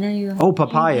 Papaya, I know you. Oh,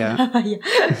 papaya.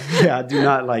 Yeah, I do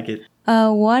not like it.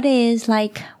 What is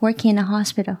like working in a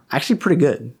hospital? Actually pretty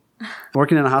good.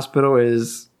 Working in a hospital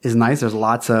is nice. There's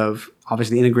lots of,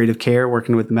 obviously, integrative care,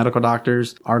 working with medical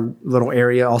doctors. Our little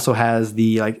area also has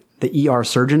the ER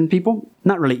surgeon people.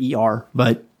 Not really ER,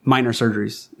 but minor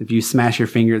surgeries. If you smash your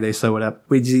finger, they sew it up.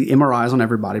 We do MRIs on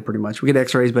everybody pretty much. We get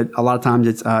x-rays, but a lot of times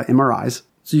it's MRIs.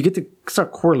 So you get to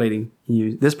start correlating.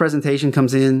 This presentation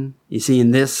comes in, you're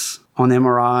seeing this on the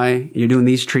MRI, you're doing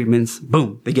these treatments,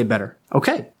 boom, they get better.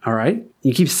 Okay, all right.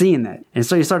 You keep seeing that. And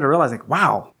so you start to realize like,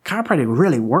 wow, chiropractic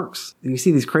really works. And you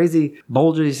see these crazy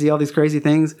bulges, you see all these crazy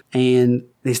things, and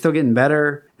they're still getting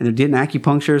better, and they're getting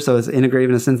acupuncture. So it's integrative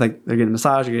in a sense, like they're getting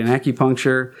massage, they're getting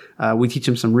acupuncture. We teach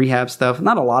them some rehab stuff.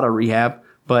 Not a lot of rehab,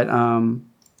 but some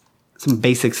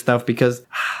basic stuff, because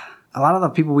a lot of the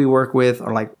people we work with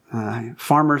are like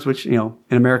farmers, which, in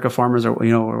America, farmers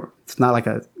are, it's not like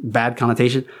a bad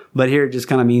connotation, but here it just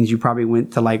kind of means you probably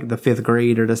went to like the 5th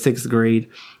grade or the 6th grade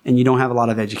and you don't have a lot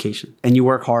of education and you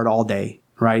work hard all day,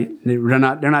 right? They're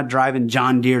not driving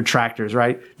John Deere tractors,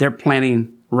 right? They're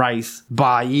planting rice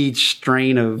by each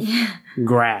strain of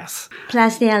grass.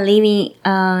 Plus they are living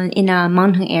in a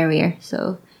mountain area,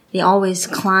 so they always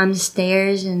climb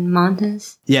stairs and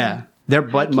mountains. Yeah. Their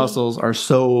butt muscles are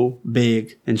so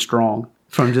big and strong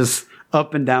from just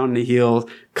up and down the hills,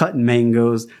 cutting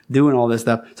mangoes, doing all this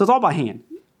stuff. So it's all by hand,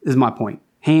 is my point.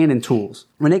 Hand and tools.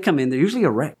 When they come in, they're usually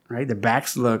erect, right? Their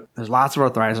backs there's lots of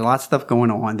arthritis, there's lots of stuff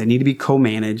going on. They need to be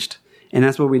co-managed. And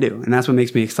that's what we do. And that's what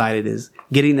makes me excited, is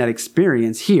getting that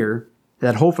experience here,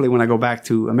 that hopefully when I go back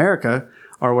to America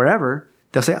or wherever,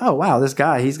 they'll say, oh, wow, this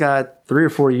guy, he's got 3 or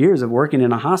 4 years of working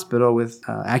in a hospital with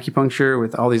acupuncture,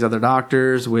 with all these other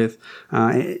doctors, with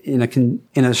in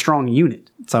a strong unit.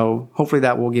 So hopefully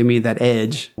that will give me that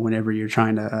edge whenever you're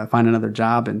trying to find another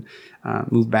job and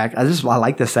move back. I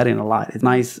like the setting a lot. It's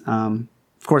nice. Of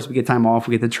course, we get time off.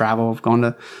 We get to travel. I've gone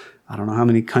to, I don't know how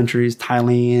many countries: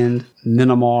 Thailand,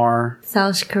 Myanmar,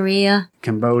 South Korea,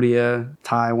 Cambodia,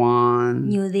 Taiwan,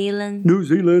 New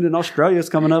Zealand, and Australia's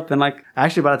coming up. And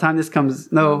actually by the time this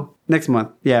comes, next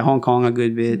month. Yeah, Hong Kong a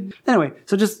good bit. Anyway,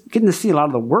 so just getting to see a lot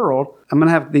of the world. I'm going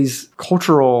to have these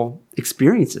cultural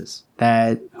experiences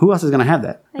that who else is going to have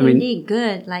that? I mean, really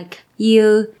good. Like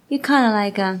you kind of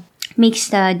like mix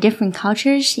the different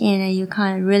cultures, and you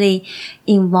kind of really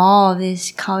involve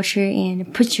this culture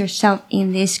and put yourself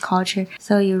in this culture,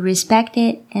 so you respect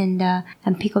it, and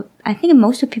people. I think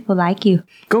most of people like you.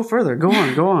 Go further. Go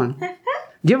on.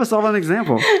 Give us all an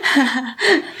example.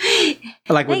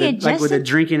 like with the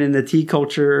drinking and the tea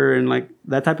culture and like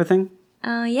that type of thing.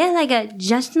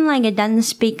 Justin doesn't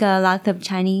speak a lot of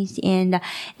Chinese, and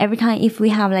every time if we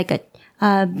have like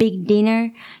a big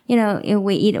dinner, if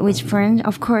we eat with friends,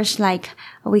 of course,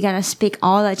 we gotta speak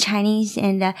all the Chinese,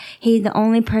 and he's the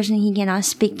only person he cannot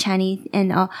speak Chinese, and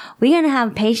we're gonna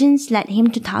have patience, let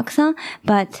him to talk some,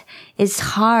 but it's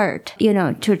hard,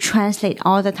 to translate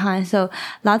all the time. So a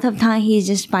lot of time he's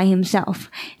just by himself.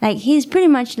 Like he's pretty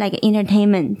much like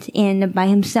entertainment and by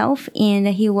himself, and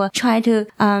he will try to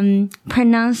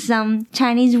pronounce some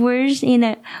Chinese words in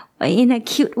a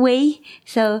cute way,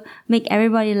 so make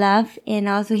everybody laugh. And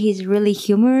also he's really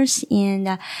humorous,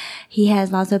 and he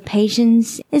has lots of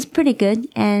patience. It's pretty good.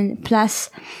 And plus,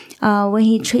 when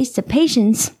he treats the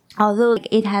patients, although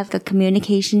it has the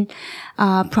communication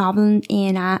problem,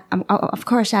 and of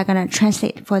course I'm gonna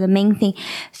translate for the main thing,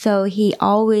 so he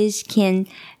always can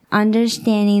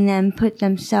understanding them, put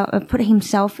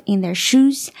himself in their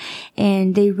shoes,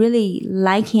 and they really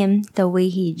like him the way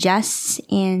he adjusts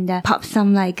and pop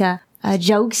some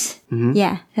jokes. Mm-hmm.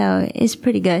 Yeah, so it's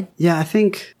pretty good. Yeah, I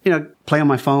think play on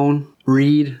my phone,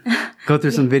 read, go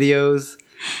through some videos.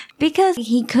 Because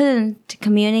he couldn't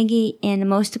communicate, and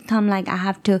most of the time, I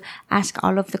have to ask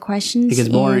all of the questions. It gets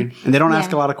boring, and they don't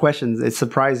ask a lot of questions. It's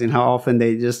surprising how often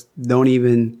they just don't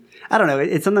even. I don't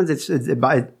know. Sometimes it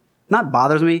not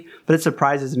bothers me, but it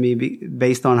surprises me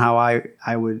based on how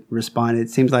I would respond. It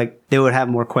seems like they would have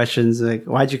more questions like,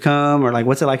 why'd you come? Or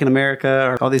what's it like in America?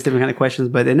 Or all these different kind of questions,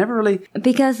 but they never really.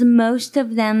 Because most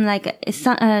of them,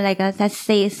 let's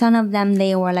say some of them,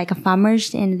 they were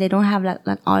farmers and they don't have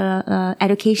all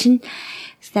education.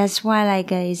 So that's why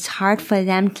it's hard for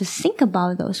them to think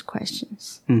about those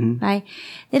questions, mm-hmm. right?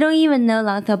 They don't even know a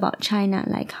lot about China,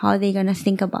 how they're going to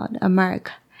think about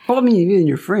America. Well, I mean, even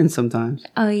your friends sometimes.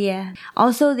 Oh, yeah.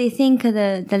 Also, they think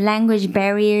the language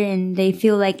barrier and they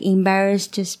feel like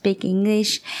embarrassed to speak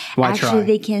English. Why Actually, try?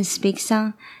 they can speak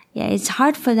some. Yeah, it's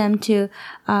hard for them to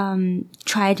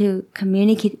try to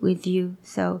communicate with you.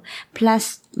 So,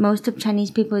 plus, most of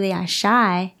Chinese people, they are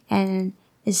shy. And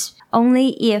it's only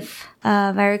if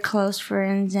very close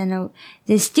friends and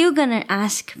they're still gonna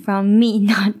ask from me,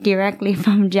 not directly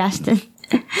from Justin.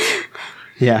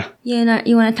 Yeah. You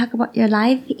want to talk about your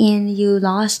life and you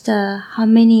lost how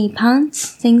many pounds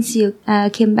since you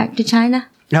came back to China?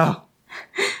 Oh,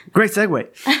 great segue.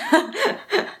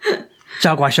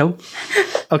 Zhao Guai Shou.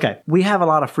 Okay, we have a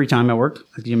lot of free time at work,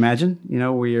 as you imagine.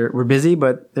 We're busy,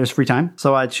 but there's free time.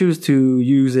 So I choose to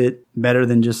use it better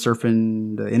than just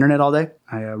surfing the internet all day.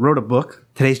 I wrote a book,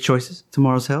 Today's Choices,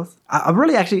 Tomorrow's Health. I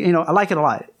really actually, I like it a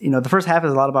lot. The first half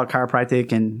is a lot about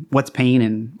chiropractic and what's pain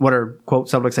and what are, quote,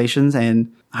 subluxations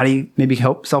and how do you maybe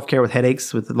help self-care with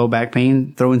headaches, with low back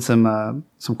pain, throw in some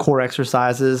core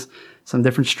exercises, some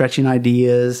different stretching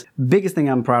ideas. Biggest thing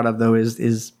I'm proud of, though,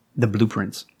 is the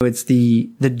blueprints. It's the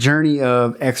journey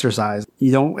of exercise.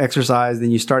 You don't exercise, then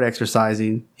you start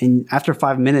exercising. And after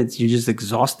 5 minutes, you're just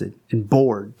exhausted and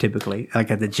bored, typically,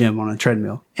 like at the gym on a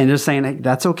treadmill. And just saying, hey,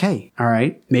 that's okay. All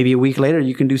right. Maybe a week later,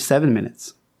 you can do 7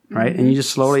 minutes. Right. And you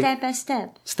just slowly. Step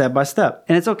by step.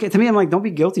 And it's okay. To me, I'm like, don't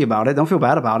be guilty about it. Don't feel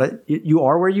bad about it. You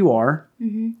are where you are.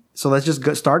 Mm-hmm. So let's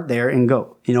just start there and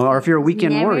go. Or if you're a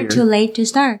weekend warrior. Never too late to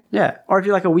start. Yeah. Or if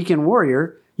you're like a weekend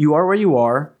warrior, you are where you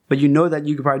are. But you know that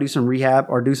you could probably do some rehab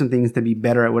or do some things to be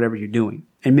better at whatever you're doing.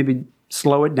 And maybe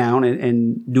slow it down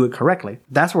and do it correctly.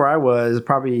 That's where I was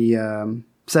probably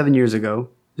 7 years ago.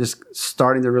 Just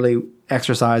starting to really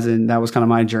exercise. And that was kind of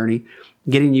my journey.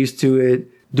 Getting used to it.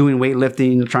 Doing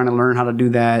weightlifting, trying to learn how to do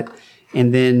that.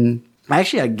 And then I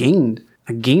gained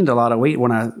a lot of weight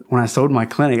when I sold my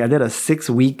clinic. I did a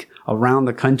 6-week around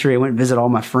the country. I went and visit all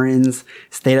my friends,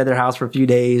 stayed at their house for a few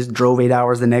days, drove 8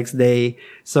 hours the next day.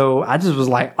 So I just was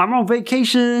like, I'm on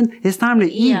vacation. It's time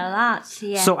to eat. Yeah.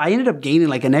 So I ended up gaining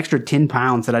like an extra 10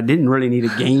 pounds that I didn't really need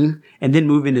to gain and then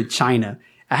move into China.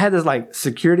 I had this like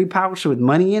security pouch with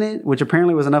money in it, which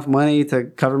apparently was enough money to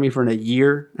cover me for a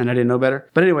year, and I didn't know better.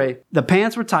 But anyway, the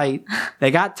pants were tight.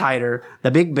 They got tighter.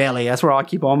 The big belly, that's where I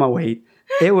keep all my weight.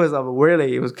 It was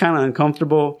kind of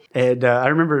uncomfortable. And I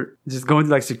remember just going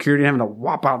through like security and having to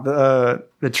whop out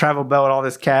the travel belt with all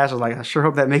this cash. I was like, I sure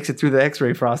hope that makes it through the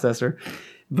x-ray processor.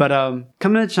 But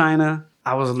coming to China,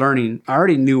 I was learning. I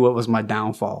already knew what was my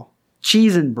downfall.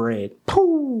 Cheese and bread.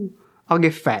 Pooh! I'll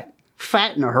get fat.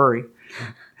 Fat in a hurry.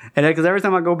 And because every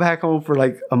time I go back home for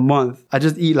like a month, I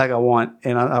just eat like I want,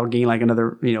 and I'll gain like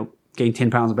another, gain 10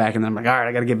 pounds back, and then I'm like, all right,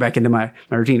 I got to get back into my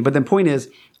routine. But the point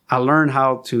is, I learned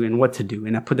how to and what to do,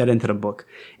 and I put that into the book.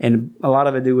 And a lot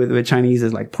of it do with Chinese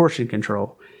is like portion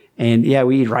control. And yeah,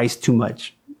 we eat rice too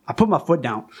much. I put my foot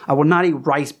down. I will not eat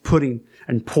rice pudding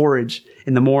and porridge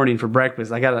in the morning for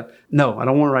breakfast. I don't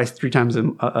want rice 3 times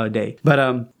a day.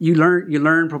 But you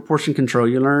learn proportion control.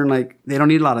 You learn like they don't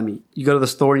need a lot of meat. You go to the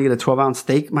store and you get a 12-ounce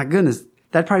steak. My goodness,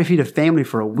 that'd probably feed a family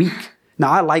for a week.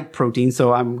 Now, I like protein,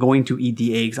 so I'm going to eat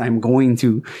the eggs. I'm going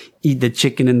to eat the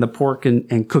chicken and the pork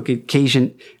and cook it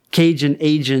Cajun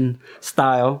Asian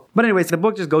style. But anyways, the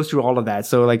book just goes through all of that.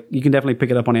 So like you can definitely pick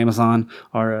it up on Amazon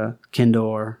or Kindle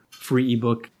or free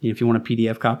ebook if you want a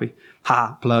PDF copy.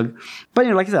 Plug. But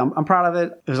like I said, I'm proud of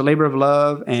it. It was a labor of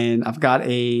love, and I've got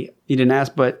you didn't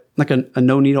ask, but like a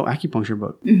no needle acupuncture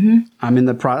book. Mm-hmm. I'm in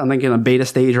a beta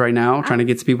stage right now, trying to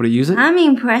get people to use it. I'm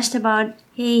impressed about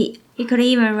he could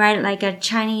even write like a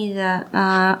Chinese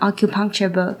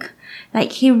acupuncture book.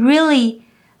 Like he really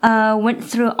went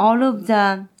through all of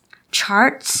the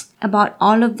charts about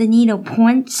all of the needle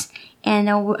points and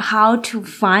how to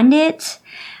find it,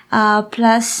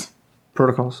 plus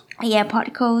protocols. Yeah,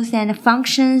 protocols and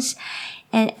functions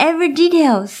and every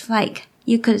details like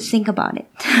you could think about it.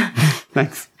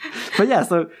 Thanks. But yeah,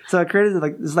 so I created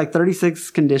like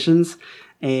 36 conditions,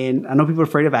 and I know people are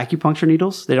afraid of acupuncture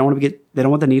needles. They don't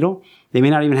want the needle. They may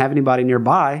not even have anybody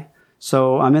nearby.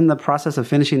 So I'm in the process of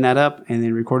finishing that up and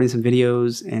then recording some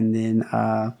videos. And then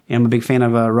I'm a big fan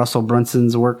of Russell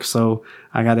Brunson's work. So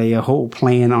I got a whole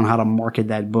plan on how to market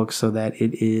that book so that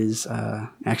it is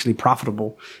actually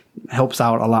profitable. Helps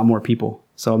out a lot more people.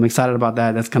 So I'm excited about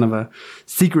that. That's kind of a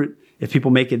secret if people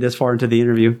make it this far into the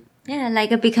interview.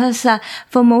 Yeah, because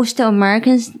for most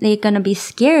Americans, they're going to be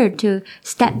scared to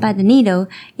step by the needle.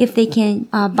 If they can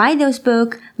buy those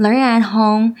books, learn at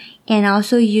home, and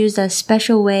also use a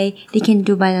special way they can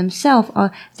do by themselves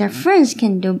or their friends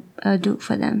can do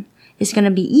for them. It's going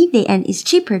to be easy and it's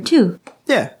cheaper too.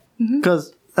 Yeah,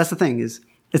 because that's the thing is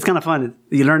it's kind of fun.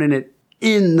 You're learning it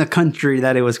in the country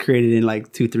that it was created in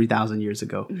like 2,000-3,000 years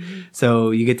ago.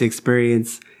 So you get to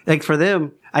experience, like for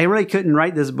them, I really couldn't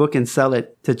write this book and sell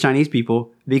it to Chinese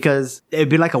people because it'd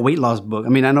be like a weight loss book. I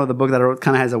mean, I know the book that I wrote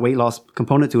kind of has a weight loss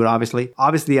component to it, obviously.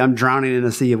 Obviously, I'm drowning in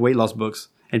a sea of weight loss books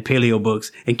and paleo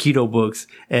books and keto books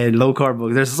and low carb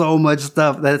books. There's so much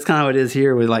stuff. That's kind of what it is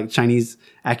here with like Chinese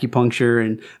acupuncture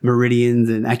and meridians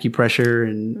and acupressure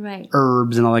and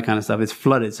herbs and all that kind of stuff. It's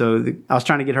flooded. So I was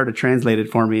trying to get her to translate it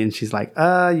for me, and she's like,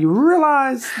 you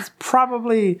realize it's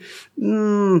probably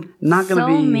not going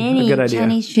to be a good idea. So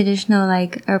many Chinese traditional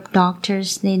like herb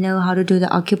doctors, they know how to do the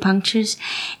acupunctures,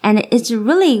 and it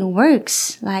really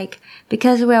works. Like,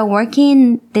 because we are working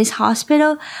in this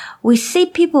hospital, we see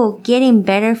people getting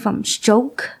better from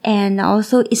stroke, and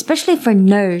also especially for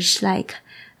nerves, like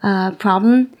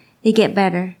problem, they get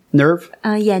better. Nerve?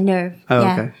 Yeah, nerve. Oh,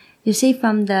 yeah. okay. You see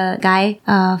from the guy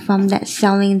from that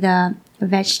selling the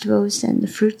vegetables and the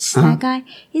fruits, that guy,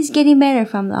 he's getting better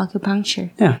from the acupuncture.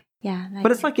 Yeah. Yeah. Like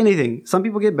but it's like anything. Some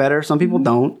people get better, some people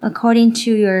don't. According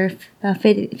to your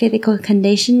physical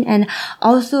condition, and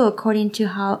also according to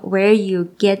where you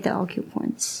get the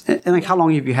acupoints. And like, how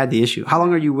long have you had the issue? How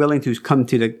long are you willing to come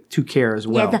to care as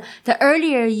well? Yeah, the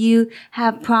earlier you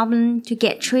have problem to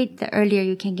get treated, the earlier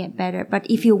you can get better. But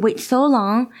if you wait so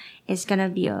long, it's gonna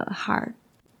be hard.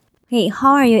 Okay,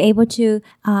 how are you able to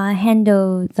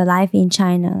handle the life in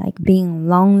China, like being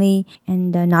lonely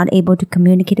and not able to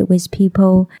communicate with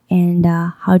people? And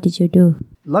how did you do?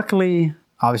 Luckily,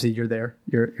 obviously, you're there.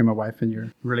 You're my wife, and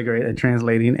you're really great at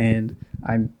translating. And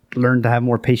I learned to have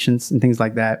more patience and things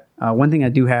like that. One thing I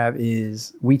do have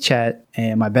is WeChat,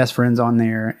 and my best friend's on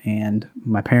there, and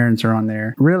my parents are on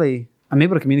there. Really, I'm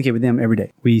able to communicate with them every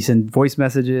day. We send voice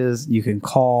messages. You can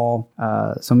call.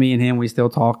 So me and him, we still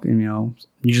talk,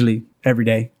 usually every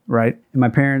day, right? And my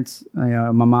parents,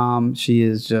 my mom, she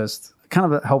is just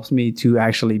kind of helps me to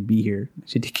actually be here.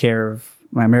 She takes care of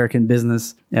my American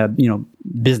business,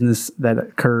 business that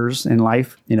occurs in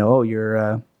life.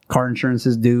 Your car insurance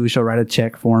is due. She'll write a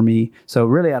check for me. So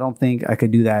really, I don't think I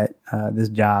could do that, this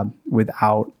job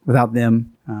without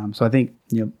them. So I think,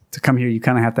 to come here, you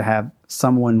kind of have to have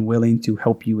someone willing to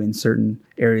help you in certain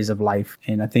areas of life.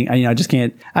 And I think, I just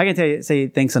can't, I can say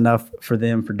thanks enough for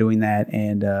them for doing that.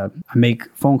 And I make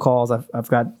phone calls. I've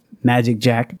got Magic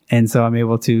Jack. And so I'm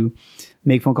able to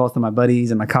make phone calls to my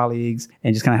buddies and my colleagues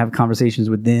and just kind of have conversations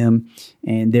with them.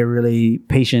 And they're really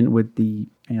patient with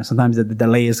sometimes the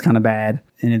delay is kind of bad.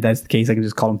 And if that's the case, I can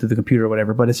just call them through the computer or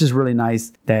whatever. But it's just really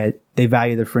nice that they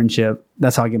value the friendship.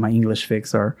 That's how I get my English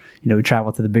fix. Or, we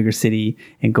travel to the bigger city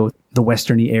and go the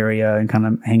westerny area and kind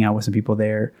of hang out with some people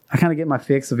there. I kind of get my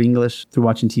fix of English through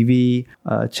watching TV,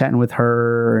 chatting with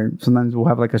her. And sometimes we'll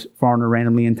have like a foreigner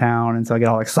randomly in town. And so I get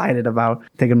all excited about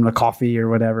taking them to coffee or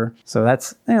whatever. So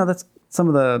that's some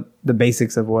of the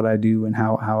basics of what I do and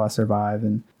how I survive.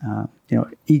 And,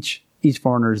 each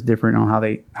foreigner is different on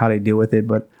how they deal with it,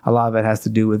 but a lot of it has to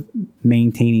do with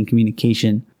maintaining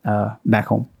communication back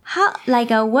home.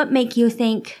 What make you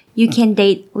think you can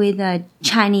date with a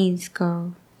Chinese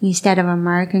girl instead of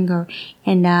American girl?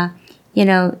 And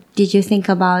did you think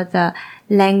about the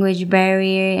language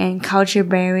barrier and culture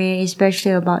barrier,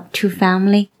 especially about two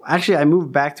family? Actually, I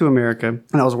moved back to America,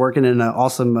 and I was working in an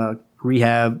awesome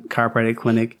rehab chiropractic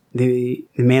clinic. The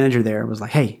manager there was like,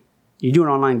 "Hey, you doing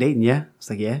online dating? Yeah." I was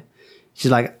like, "Yeah." She's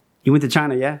like, "You went to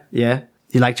China? Yeah." "Yeah."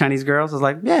 "You like Chinese girls?" I was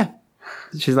like, "Yeah."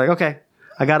 She's like, "Okay,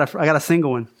 I got a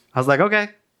single one." I was like, "Okay,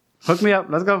 hook me up.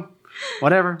 Let's go.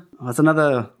 Whatever." That's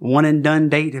another one and done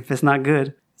date if it's not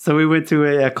good. So we went to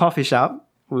a coffee shop.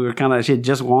 She had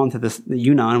just gone to the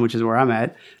Yunnan, which is where I'm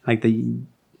at, like the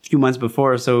few months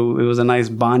before. So it was a nice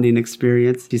bonding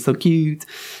experience. She's so cute.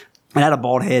 I had a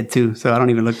bald head too, so I don't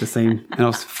even look the same. And I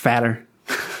was fatter.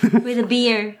 With a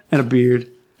beard. And a beard.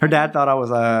 Her dad thought I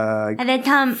was at that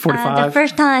time, 45. The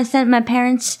first time I sent my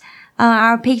parents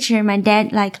our picture, my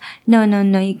dad like, no,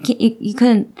 you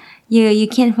couldn't, you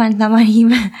can't find someone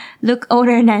even look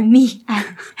older than me.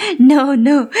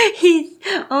 No, he's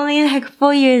only like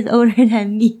 4 years older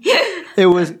than me. It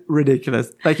was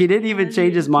ridiculous. Like, he didn't even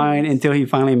change his mind until he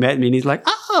finally met me, and he's like,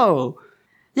 "Oh,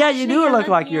 yeah, you do look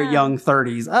like you're young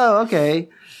 30s. Oh, okay."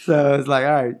 So it's like,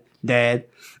 all right, Dad.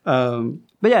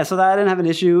 But yeah, so that I didn't have an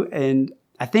issue. And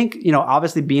I think,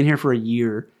 obviously being here for a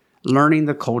year, learning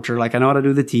the culture, like I know how to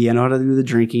do the tea, I know how to do the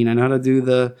drinking, I know how to do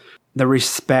the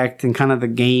respect and kind of the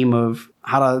game of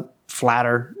how to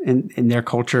flatter in their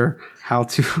culture, how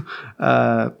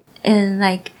to, and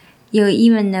like you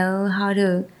even know how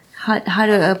to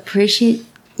appreciate,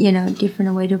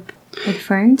 different way to with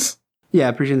friends. Yeah,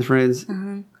 appreciate the friends.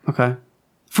 Okay.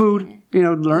 Food,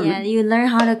 learn. Yeah, you learn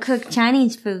how to cook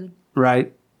Chinese food.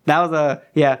 Right. That was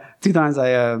yeah. 2 times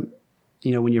I,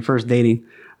 when you're first dating,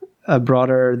 I brought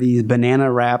her these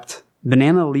banana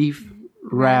leaf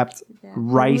wrapped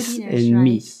rice and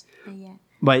meat. Yeah.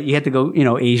 But you had to go,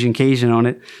 Asian Cajun on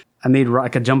it. I made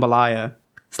like a jambalaya,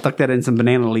 stuck that in some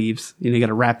banana leaves. You got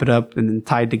to wrap it up and then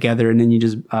tie it together, and then you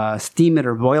just steam it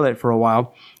or boil it for a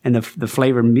while, and the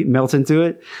flavor melts into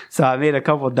it. So I made a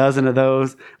couple dozen of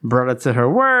those, brought it to her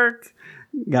work,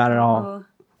 got it all. Oh.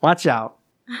 Watch out.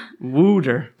 Wooed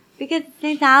her. Because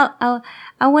since I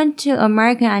went to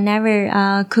America, I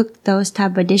never cooked those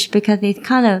type of dish because it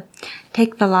kind of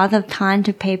takes a lot of time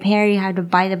to prepare. You have to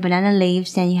buy the banana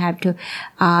leaves, and you have to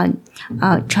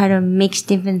try to mix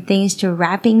different things to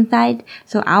wrap inside.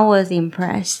 So I was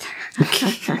impressed.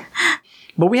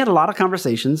 But we had a lot of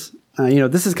conversations.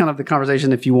 This is kind of the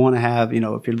conversation if you want to have,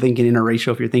 if you're thinking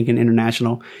interracial, if you're thinking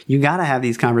international, you got to have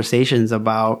these conversations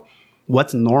about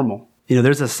what's normal.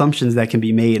 There's assumptions that can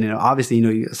be made, and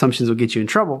obviously, assumptions will get you in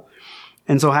trouble.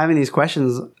 And so having these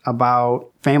questions about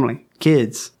family,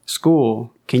 kids,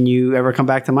 school, can you ever come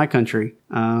back to my country?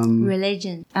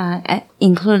 Religion,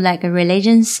 include like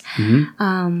religions.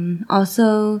 Mm-hmm.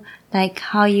 Also like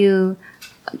how you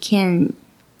can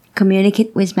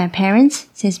communicate with my parents,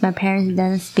 since my parents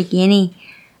don't speak any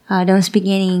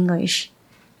English.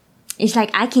 It's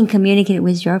like I can communicate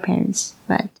with your parents,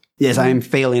 but. Yes, I am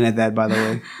failing at that, by the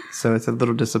way. So it's a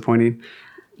little disappointing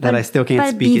that I still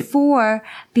can't speak it. But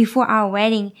before our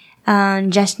wedding,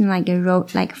 Justin wrote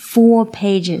 4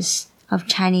 pages of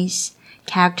Chinese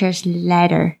characters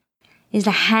letter. It's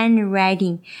a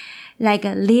handwriting,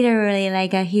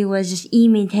 literally he was just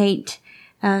imitate,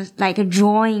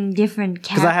 drawing different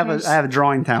characters. Because I have a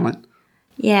drawing talent.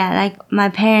 Yeah, my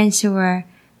parents were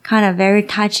kind of very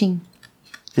touching.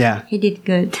 Yeah. He did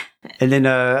good. And then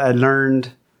I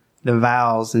learned the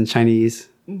vowels in Chinese.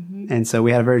 Mm-hmm. And so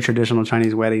we had a very traditional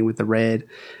Chinese wedding with the red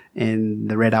and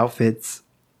the red outfits.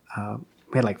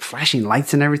 We had flashing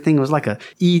lights and everything. It was like a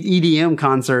EDM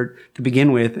concert to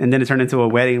begin with. And then it turned into a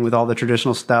wedding with all the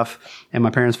traditional stuff. And my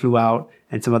parents flew out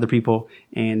and some other people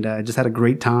and just had a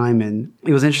great time. And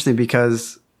it was interesting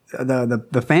because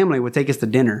the family would take us to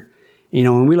dinner.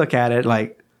 When we look at it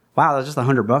wow, that's just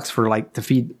 $100 for to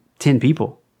feed 10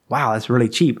 people. Wow, that's really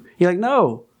cheap. You're like,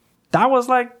 no, that was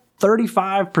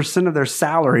 35% of their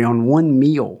salary on one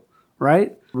meal,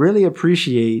 right? Really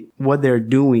appreciate what they're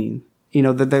doing.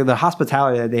 The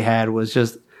hospitality that they had was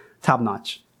just top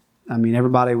notch. I mean,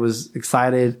 everybody was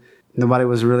excited. Nobody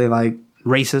was really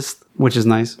racist, which is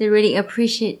nice. They really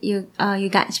appreciate you. You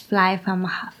guys fly from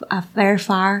very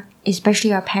far,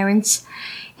 especially your parents,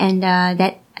 and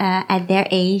that at their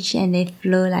age, and they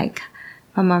flew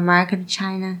from America to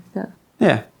China. So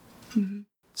yeah. Mm-hmm.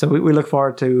 So we look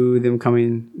forward to them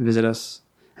coming visit us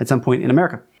at some point in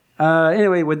America.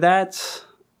 Anyway, with that,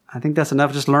 I think that's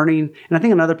enough just learning. And I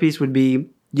think another piece would be,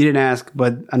 you didn't ask,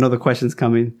 but I know the question's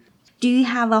coming. Do you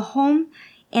have a home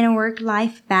and a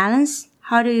work-life balance?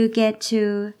 How do you get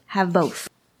to have both?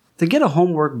 To get a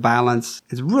home-work balance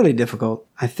is really difficult.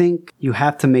 I think you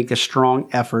have to make a strong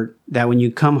effort that when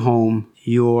you come home,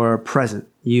 you're present.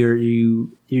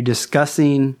 You're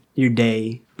discussing your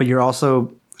day, but you're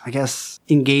also, I guess,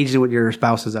 engaged in what your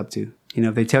spouse is up to.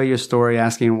 If they tell you a story,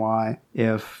 asking why.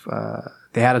 If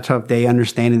they had a tough day,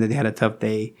 understanding that they had a tough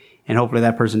day, and hopefully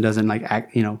that person doesn't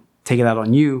take it out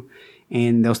on you,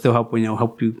 and they'll still help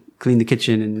you clean the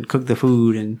kitchen and cook the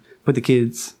food and put the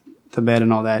kids to bed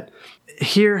and all that.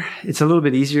 Here, it's a little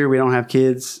bit easier. We don't have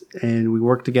kids, and we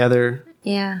work together.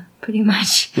 Yeah, pretty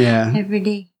much. Yeah, every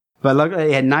day. But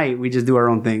luckily, at night, we just do our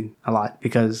own thing a lot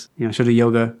because, she'll do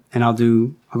yoga and I'll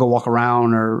go walk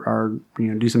around or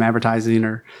do some advertising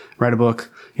or write a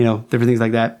book, different things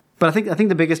like that. But I think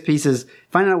the biggest piece is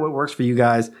finding out what works for you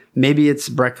guys. Maybe it's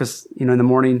breakfast, in the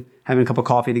morning, having a cup of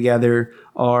coffee together,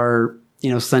 or,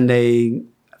 Sunday,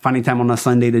 finding time on a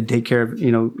Sunday to take care of,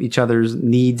 each other's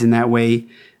needs in that way.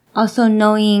 Also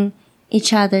knowing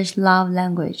each other's love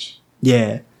language.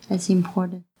 Yeah. That's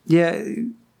important. Yeah.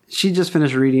 She just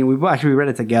finished reading. We read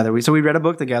it together. So we read a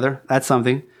book together. That's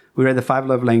something. We read the 5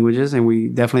 love languages, and we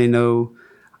definitely know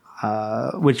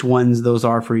which ones those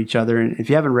are for each other. And if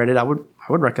you haven't read it, I would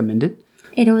recommend it.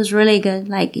 It was really good.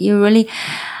 You really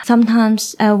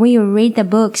sometimes when you read the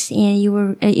books, and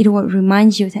it will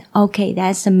remind you that okay,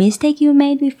 that's a mistake you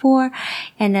made before,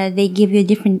 and they give you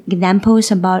different examples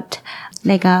about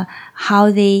how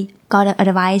they got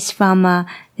advice from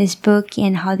this book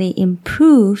and how they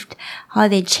improved, how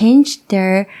they changed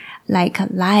their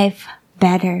life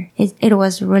better. It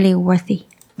was really worthy.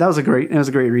 It was a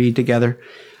great read together.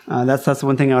 That's the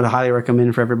one thing I would highly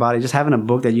recommend for everybody. Just having a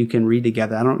book that you can read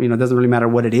together. It doesn't really matter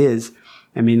what it is,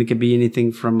 I mean, it could be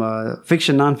anything from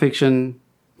fiction, nonfiction,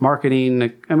 marketing,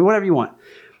 I mean, whatever you want.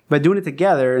 But doing it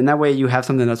together, and that way you have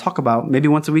something to talk about. Maybe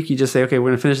once a week you just say, okay, we're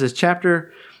going to finish this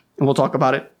chapter, and we'll talk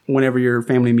about it whenever your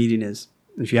family meeting is,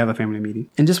 if you have a family meeting.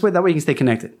 And just that way you can stay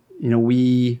connected. You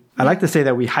know, I like to say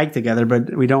that we hike together,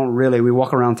 but we don't really. We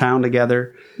walk around town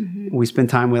together. Mm-hmm. We spend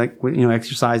time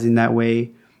exercising that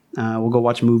way. We'll go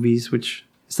watch movies, which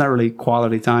it's not really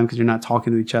quality time because you're not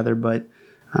talking to each other, but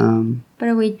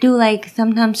we do like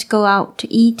sometimes go out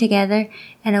to eat together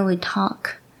and then we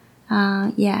talk.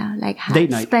 Like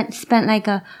date night. Spend like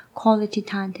a quality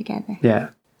time together. Yeah.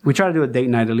 We try to do a date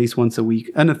night at least once a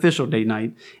week, an official date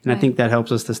night. And I think that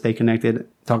helps us to stay connected,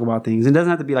 talk about things. It doesn't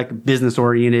have to be like business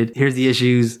oriented. Here's the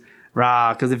issues,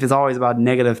 rah. Because if it's always about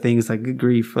negative things, like good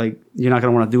grief, like you're not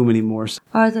going to want to do them anymore.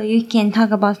 Also, you can talk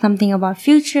about something about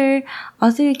future.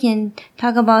 Also, you can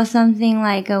talk about something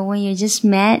like when you just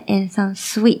met and some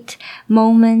sweet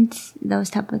moments, those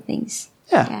type of things.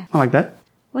 Yeah. I like that.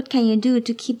 What can you do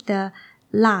to keep the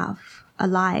love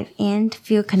alive and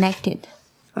feel connected?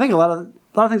 I think a lot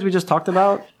of things we just talked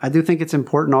about. I do think it's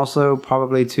important also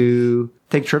probably to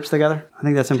take trips together. I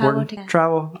think that's important.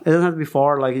 Travel. It doesn't have to be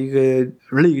far. Like you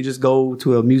could just go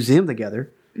to a museum together.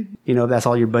 Mm-hmm. You know, if that's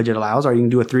all your budget allows. Or you can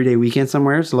do a 3-day weekend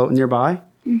somewhere. It's nearby.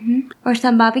 Mm-hmm. Or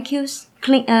some barbecues.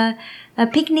 A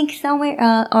picnic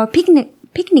somewhere. Or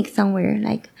picnic somewhere.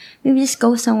 Like maybe just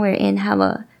go somewhere and have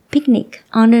a picnic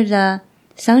under the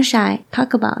sunshine.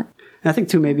 Talk about. And I think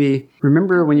too, maybe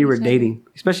remember when you were dating,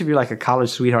 especially if you're like a college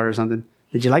sweetheart or something.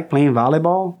 Did you like playing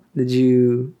volleyball? Did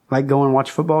you like going and watch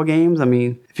football games? I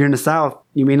mean, if you're in the South,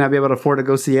 you may not be able to afford to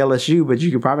go see LSU, but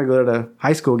you could probably go to the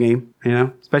high school game, you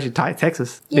know, especially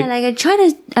Texas. Yeah, like try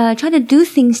to do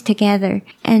things together.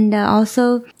 And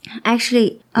also,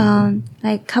 actually,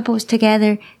 like couples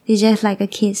together, they just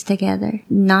like kids together.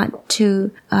 Not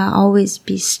to always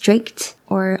be strict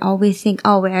or always think,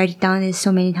 oh, we already done this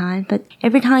so many times. But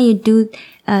every time you do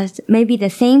maybe the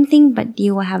same thing, but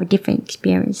you will have a different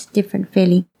experience, different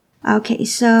feeling. Okay,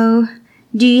 so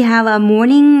do you have a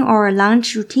morning or a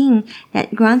lunch routine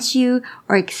that grounds you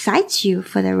or excites you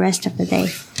for the rest of the day?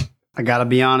 I gotta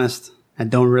be honest. I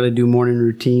don't really do morning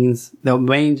routines.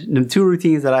 The 2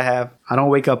 routines that I have, I don't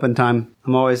wake up in time.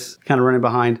 I'm always kind of running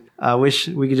behind. I wish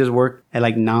we could just work at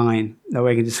like 9. That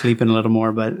way I can just sleep in a little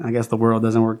more, but I guess the world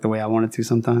doesn't work the way I want it to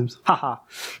sometimes. Haha.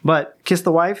 But kiss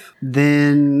the wife,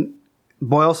 then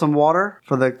boil some water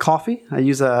for the coffee. I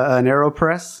use an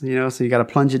AeroPress, you know, so you got to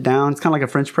plunge it down. It's kind of like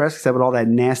a French press, except with all that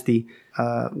nasty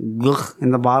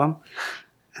in the bottom.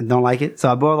 I don't like it.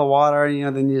 So I boil the water, you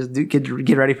know, then you just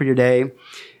get ready for your day.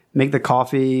 Make the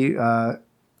coffee.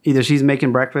 Either she's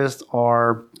making breakfast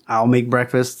or I'll make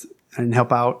breakfast and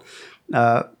help out.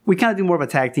 We kind of do more of a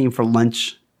tag team for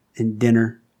lunch and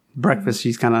dinner. Breakfast,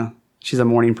 she's a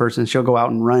morning person. She'll go out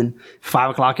and run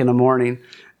 5 o'clock in the morning.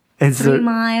 And 3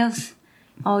 miles.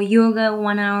 Or yoga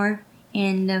 1 hour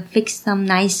and fix some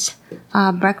nice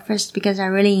breakfast because I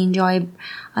really enjoy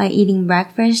eating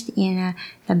breakfast and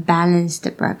balance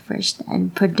the breakfast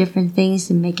and put different things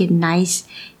and make it nice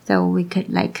so we could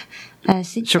like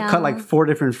sit She'll down. cut like 4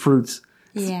 different fruits.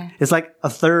 Yeah. It's like a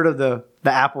third of the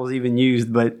apples even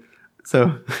used, but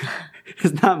so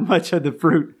it's not much of the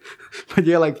fruit, but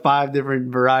you have like 5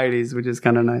 different varieties, which is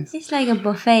kind of nice. It's like a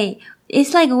buffet.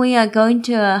 It's like when you are going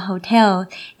to a hotel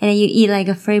and you eat like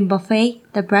a free buffet,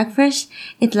 the breakfast.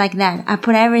 It's like that. I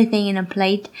put everything in a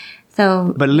plate.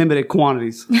 But limited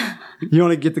quantities. You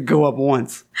only get to go up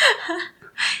once.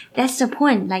 That's the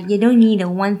point. Like you don't need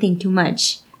one thing too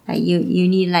much. Like you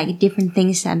need like different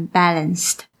things and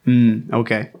balanced.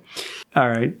 Okay. All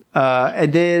right.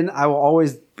 And then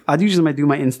I usually do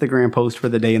my Instagram post for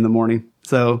the day in the morning.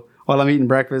 So while I'm eating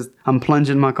breakfast, I'm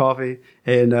plunging my coffee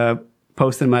and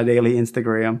posting my daily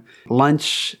Instagram.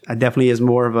 Lunch, I definitely is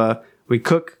more of we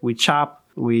cook, we chop,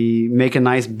 we make a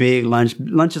nice big lunch.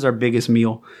 Lunch is our biggest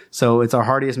meal. So it's our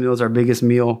heartiest meal, it's our biggest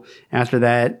meal. After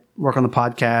that, work on the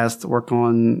podcast, work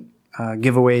on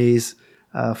giveaways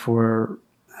for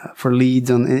leads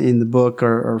in the book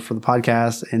or for the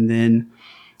podcast. And then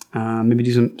maybe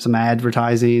do some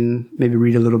advertising, maybe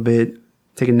read a little bit,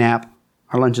 take a nap.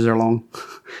 Our lunches are long.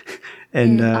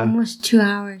 And almost 2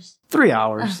 hours. 3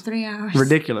 hours. 3 hours.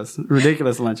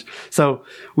 Ridiculous lunch. So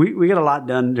we get a lot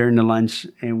done during the lunch,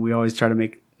 and we always try to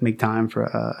make time for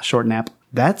a short nap.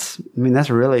 That's my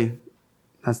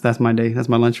day. That's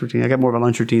my lunch routine. I got more of a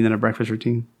lunch routine than a breakfast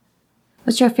routine.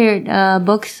 What's your favorite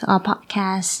books or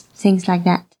podcasts, things like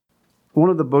that? One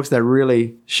of the books that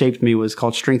really shaped me was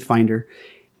called Strength Finder.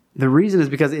 The reason is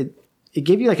because it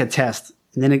gave you like a test,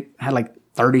 and then it had like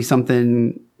 30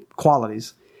 something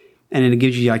qualities, and then it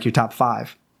gives you like your top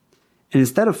 5. And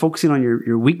instead of focusing on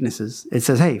your weaknesses, it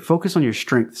says, hey, focus on your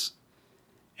strengths.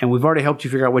 And we've already helped you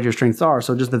figure out what your strengths are.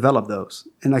 So just develop those.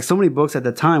 And like so many books at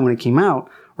the time when it came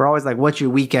out were always like, what you're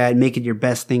weak at, make it your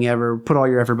best thing ever, put all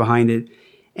your effort behind it.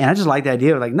 And I just like the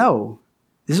idea of like, no,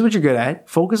 this is what you're good at.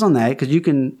 Focus on that because you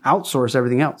can outsource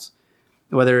everything else,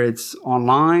 whether it's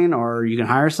online or you can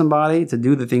hire somebody to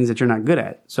do the things that you're not good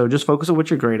at. So just focus on what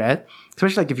you're great at,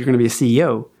 especially like if you're going to be a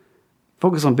CEO.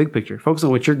 Focus on big picture. Focus on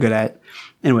what you're good at.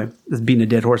 Anyway, it's beating a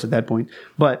dead horse at that point.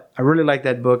 But I really like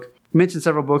that book. I mentioned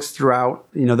several books throughout.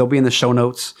 They'll be in the show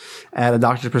notes at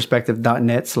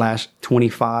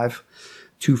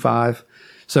adoctorsperspective.net/25.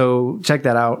 So check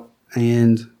that out.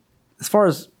 And as far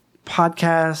as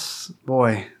podcasts,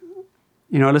 boy,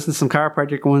 I listen to some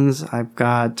chiropractic ones. I've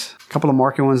got a couple of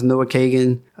marketing ones, Noah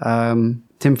Kagan.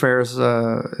 Tim Ferriss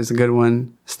is a good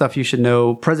one. Stuff You Should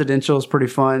Know. Presidential is pretty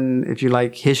fun if you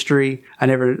like history.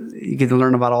 You get to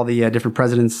learn about all the different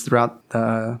presidents throughout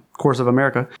the course of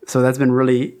America. So that's been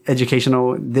really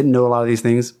educational. Didn't know a lot of these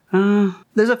things.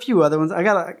 There's a few other ones. I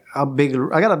got a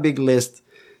big list,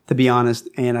 to be honest,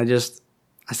 and I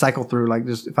cycle through. Like,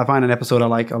 just if I find an episode I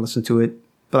like, I'll listen to it.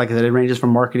 But like I said, it ranges from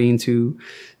marketing to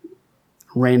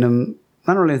random,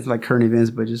 not really into like current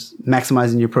events, but just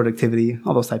maximizing your productivity,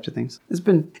 all those types of things. It's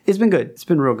been good. It's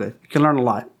been real good. You can learn a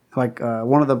lot. Like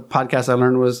one of the podcasts I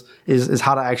learned is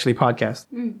how to actually podcast.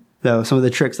 So some of the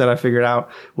tricks that I figured out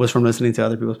was from listening to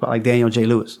other people's, like Daniel J.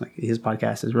 Lewis. Like his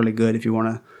podcast is really good if you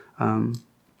want to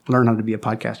learn how to be a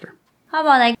podcaster. How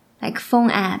about like phone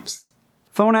apps?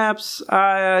 Phone apps,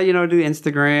 I do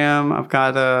Instagram. I've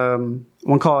got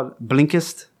one called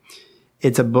Blinkist.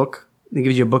 It's a book. It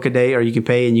gives you a book a day, or you can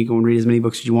pay and you can read as many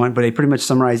books as you want. But they pretty much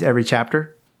summarize every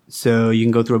chapter. So you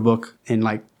can go through a book in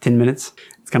like 10 minutes.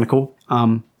 It's kind of cool.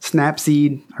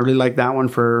 Snapseed, I really like that one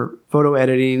for photo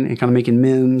editing and kind of making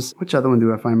memes. Which other one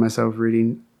do I find myself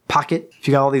reading? Pocket. If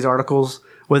you got all these articles,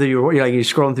 whether you're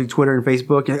scrolling through Twitter and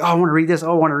Facebook, you're like, oh, I want to read this.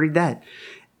 Oh, I want to read that.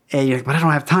 And you're like, but I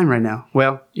don't have time right now.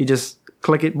 Well, you just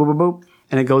click it, boop, boop, boop,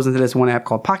 and it goes into this one app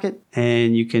called Pocket,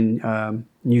 and you can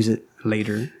use it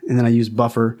later. And then I use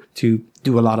Buffer to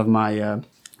do a lot of my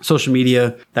social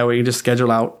media. That way you just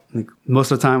schedule out. Like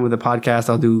most of the time with the podcast,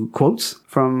 I'll do quotes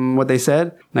from what they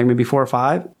said, like maybe 4 or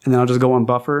 5. And then I'll just go on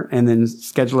Buffer and then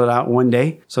schedule it out one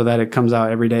day so that it comes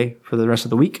out every day for the rest of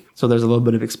the week. So there's a little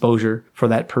bit of exposure for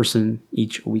that person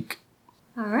each week.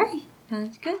 All right.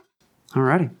 Sounds good. All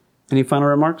righty. Any final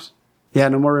remarks? Yeah,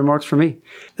 no more remarks for me.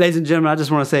 Ladies and gentlemen, I just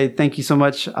want to say thank you so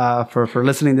much for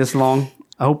listening this long.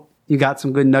 I hope you got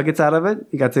some good nuggets out of it.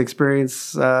 You got to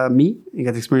experience me. You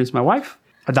got to experience my wife.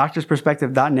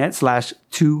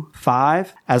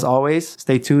 adoctorsperspective.net/25. As always,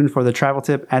 stay tuned for the travel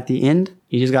tip at the end.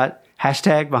 You just got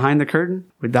 #behind the curtain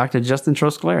with Dr. Justin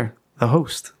Trosclair, the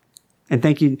host. And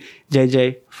thank you,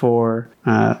 JJ, for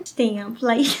staying up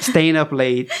late. Staying up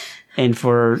late and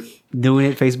for doing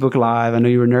it Facebook Live. I know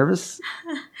you were nervous.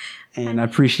 And I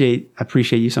appreciate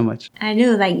you so much. I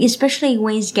do, especially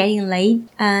when it's getting late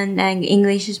and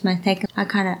English is my second. I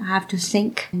kind of have to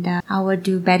think, and I will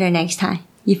do better next time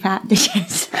if I have the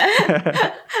chance.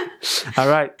 All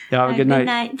right. Y'all have a good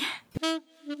night.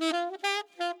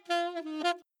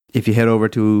 If you head over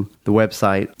to the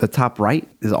website, the top right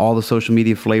is all the social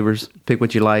media flavors. Pick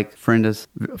what you like. Friend us.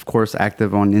 Of course,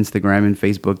 active on Instagram and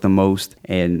Facebook the most.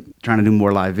 And trying to do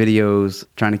more live videos.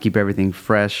 Trying to keep everything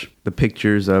fresh. The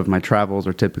pictures of my travels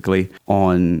are typically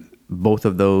on both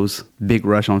of those. Big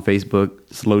Rush on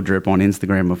Facebook. Slow Drip on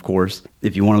Instagram, of course.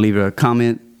 If you want to leave a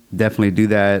comment, definitely do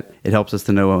that. It helps us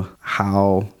to know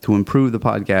how to improve the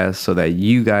podcast so that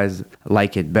you guys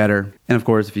like it better. And of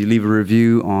course, if you leave a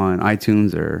review on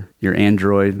iTunes or your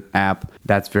Android app,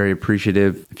 that's very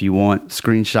appreciative. If you want,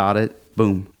 screenshot it,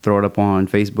 boom, throw it up on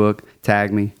Facebook,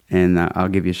 tag me, and I'll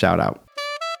give you a shout out.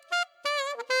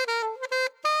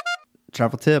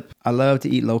 Travel tip. I love to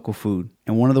eat local food.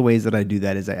 And one of the ways that I do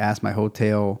that is I ask my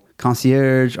hotel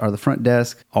concierge or the front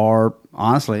desk, or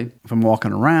honestly, if I'm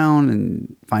walking around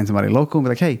and find somebody local, be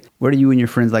like, hey, where do you and your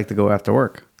friends like to go after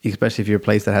work? Especially if you're a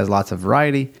place that has lots of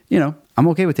variety. I'm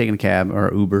okay with taking a cab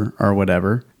or Uber or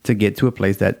whatever to get to a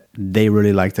place that they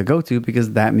really like to go to,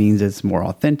 because that means it's more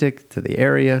authentic to the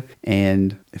area.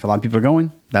 And if a lot of people are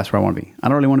going, that's where I want to be. I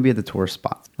don't really want to be at the tourist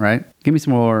spots, right? Give me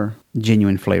some more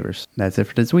genuine flavors. That's it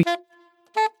for this week.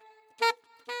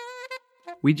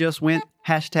 We just went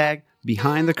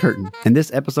 #behind the curtain, and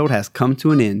this episode has come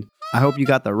to an end. I hope you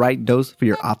got the right dose for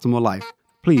your optimal life.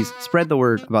 Please spread the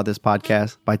word about this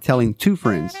podcast by telling 2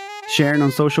 friends, sharing on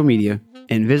social media,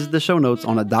 and visit the show notes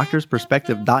on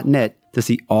adoctorsperspective.net to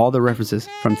see all the references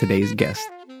from today's guest.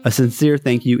 A sincere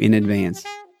thank you in advance.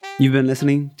 You've been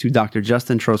listening to Dr.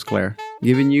 Justin Trosclair,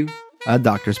 giving you A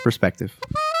Doctor's Perspective.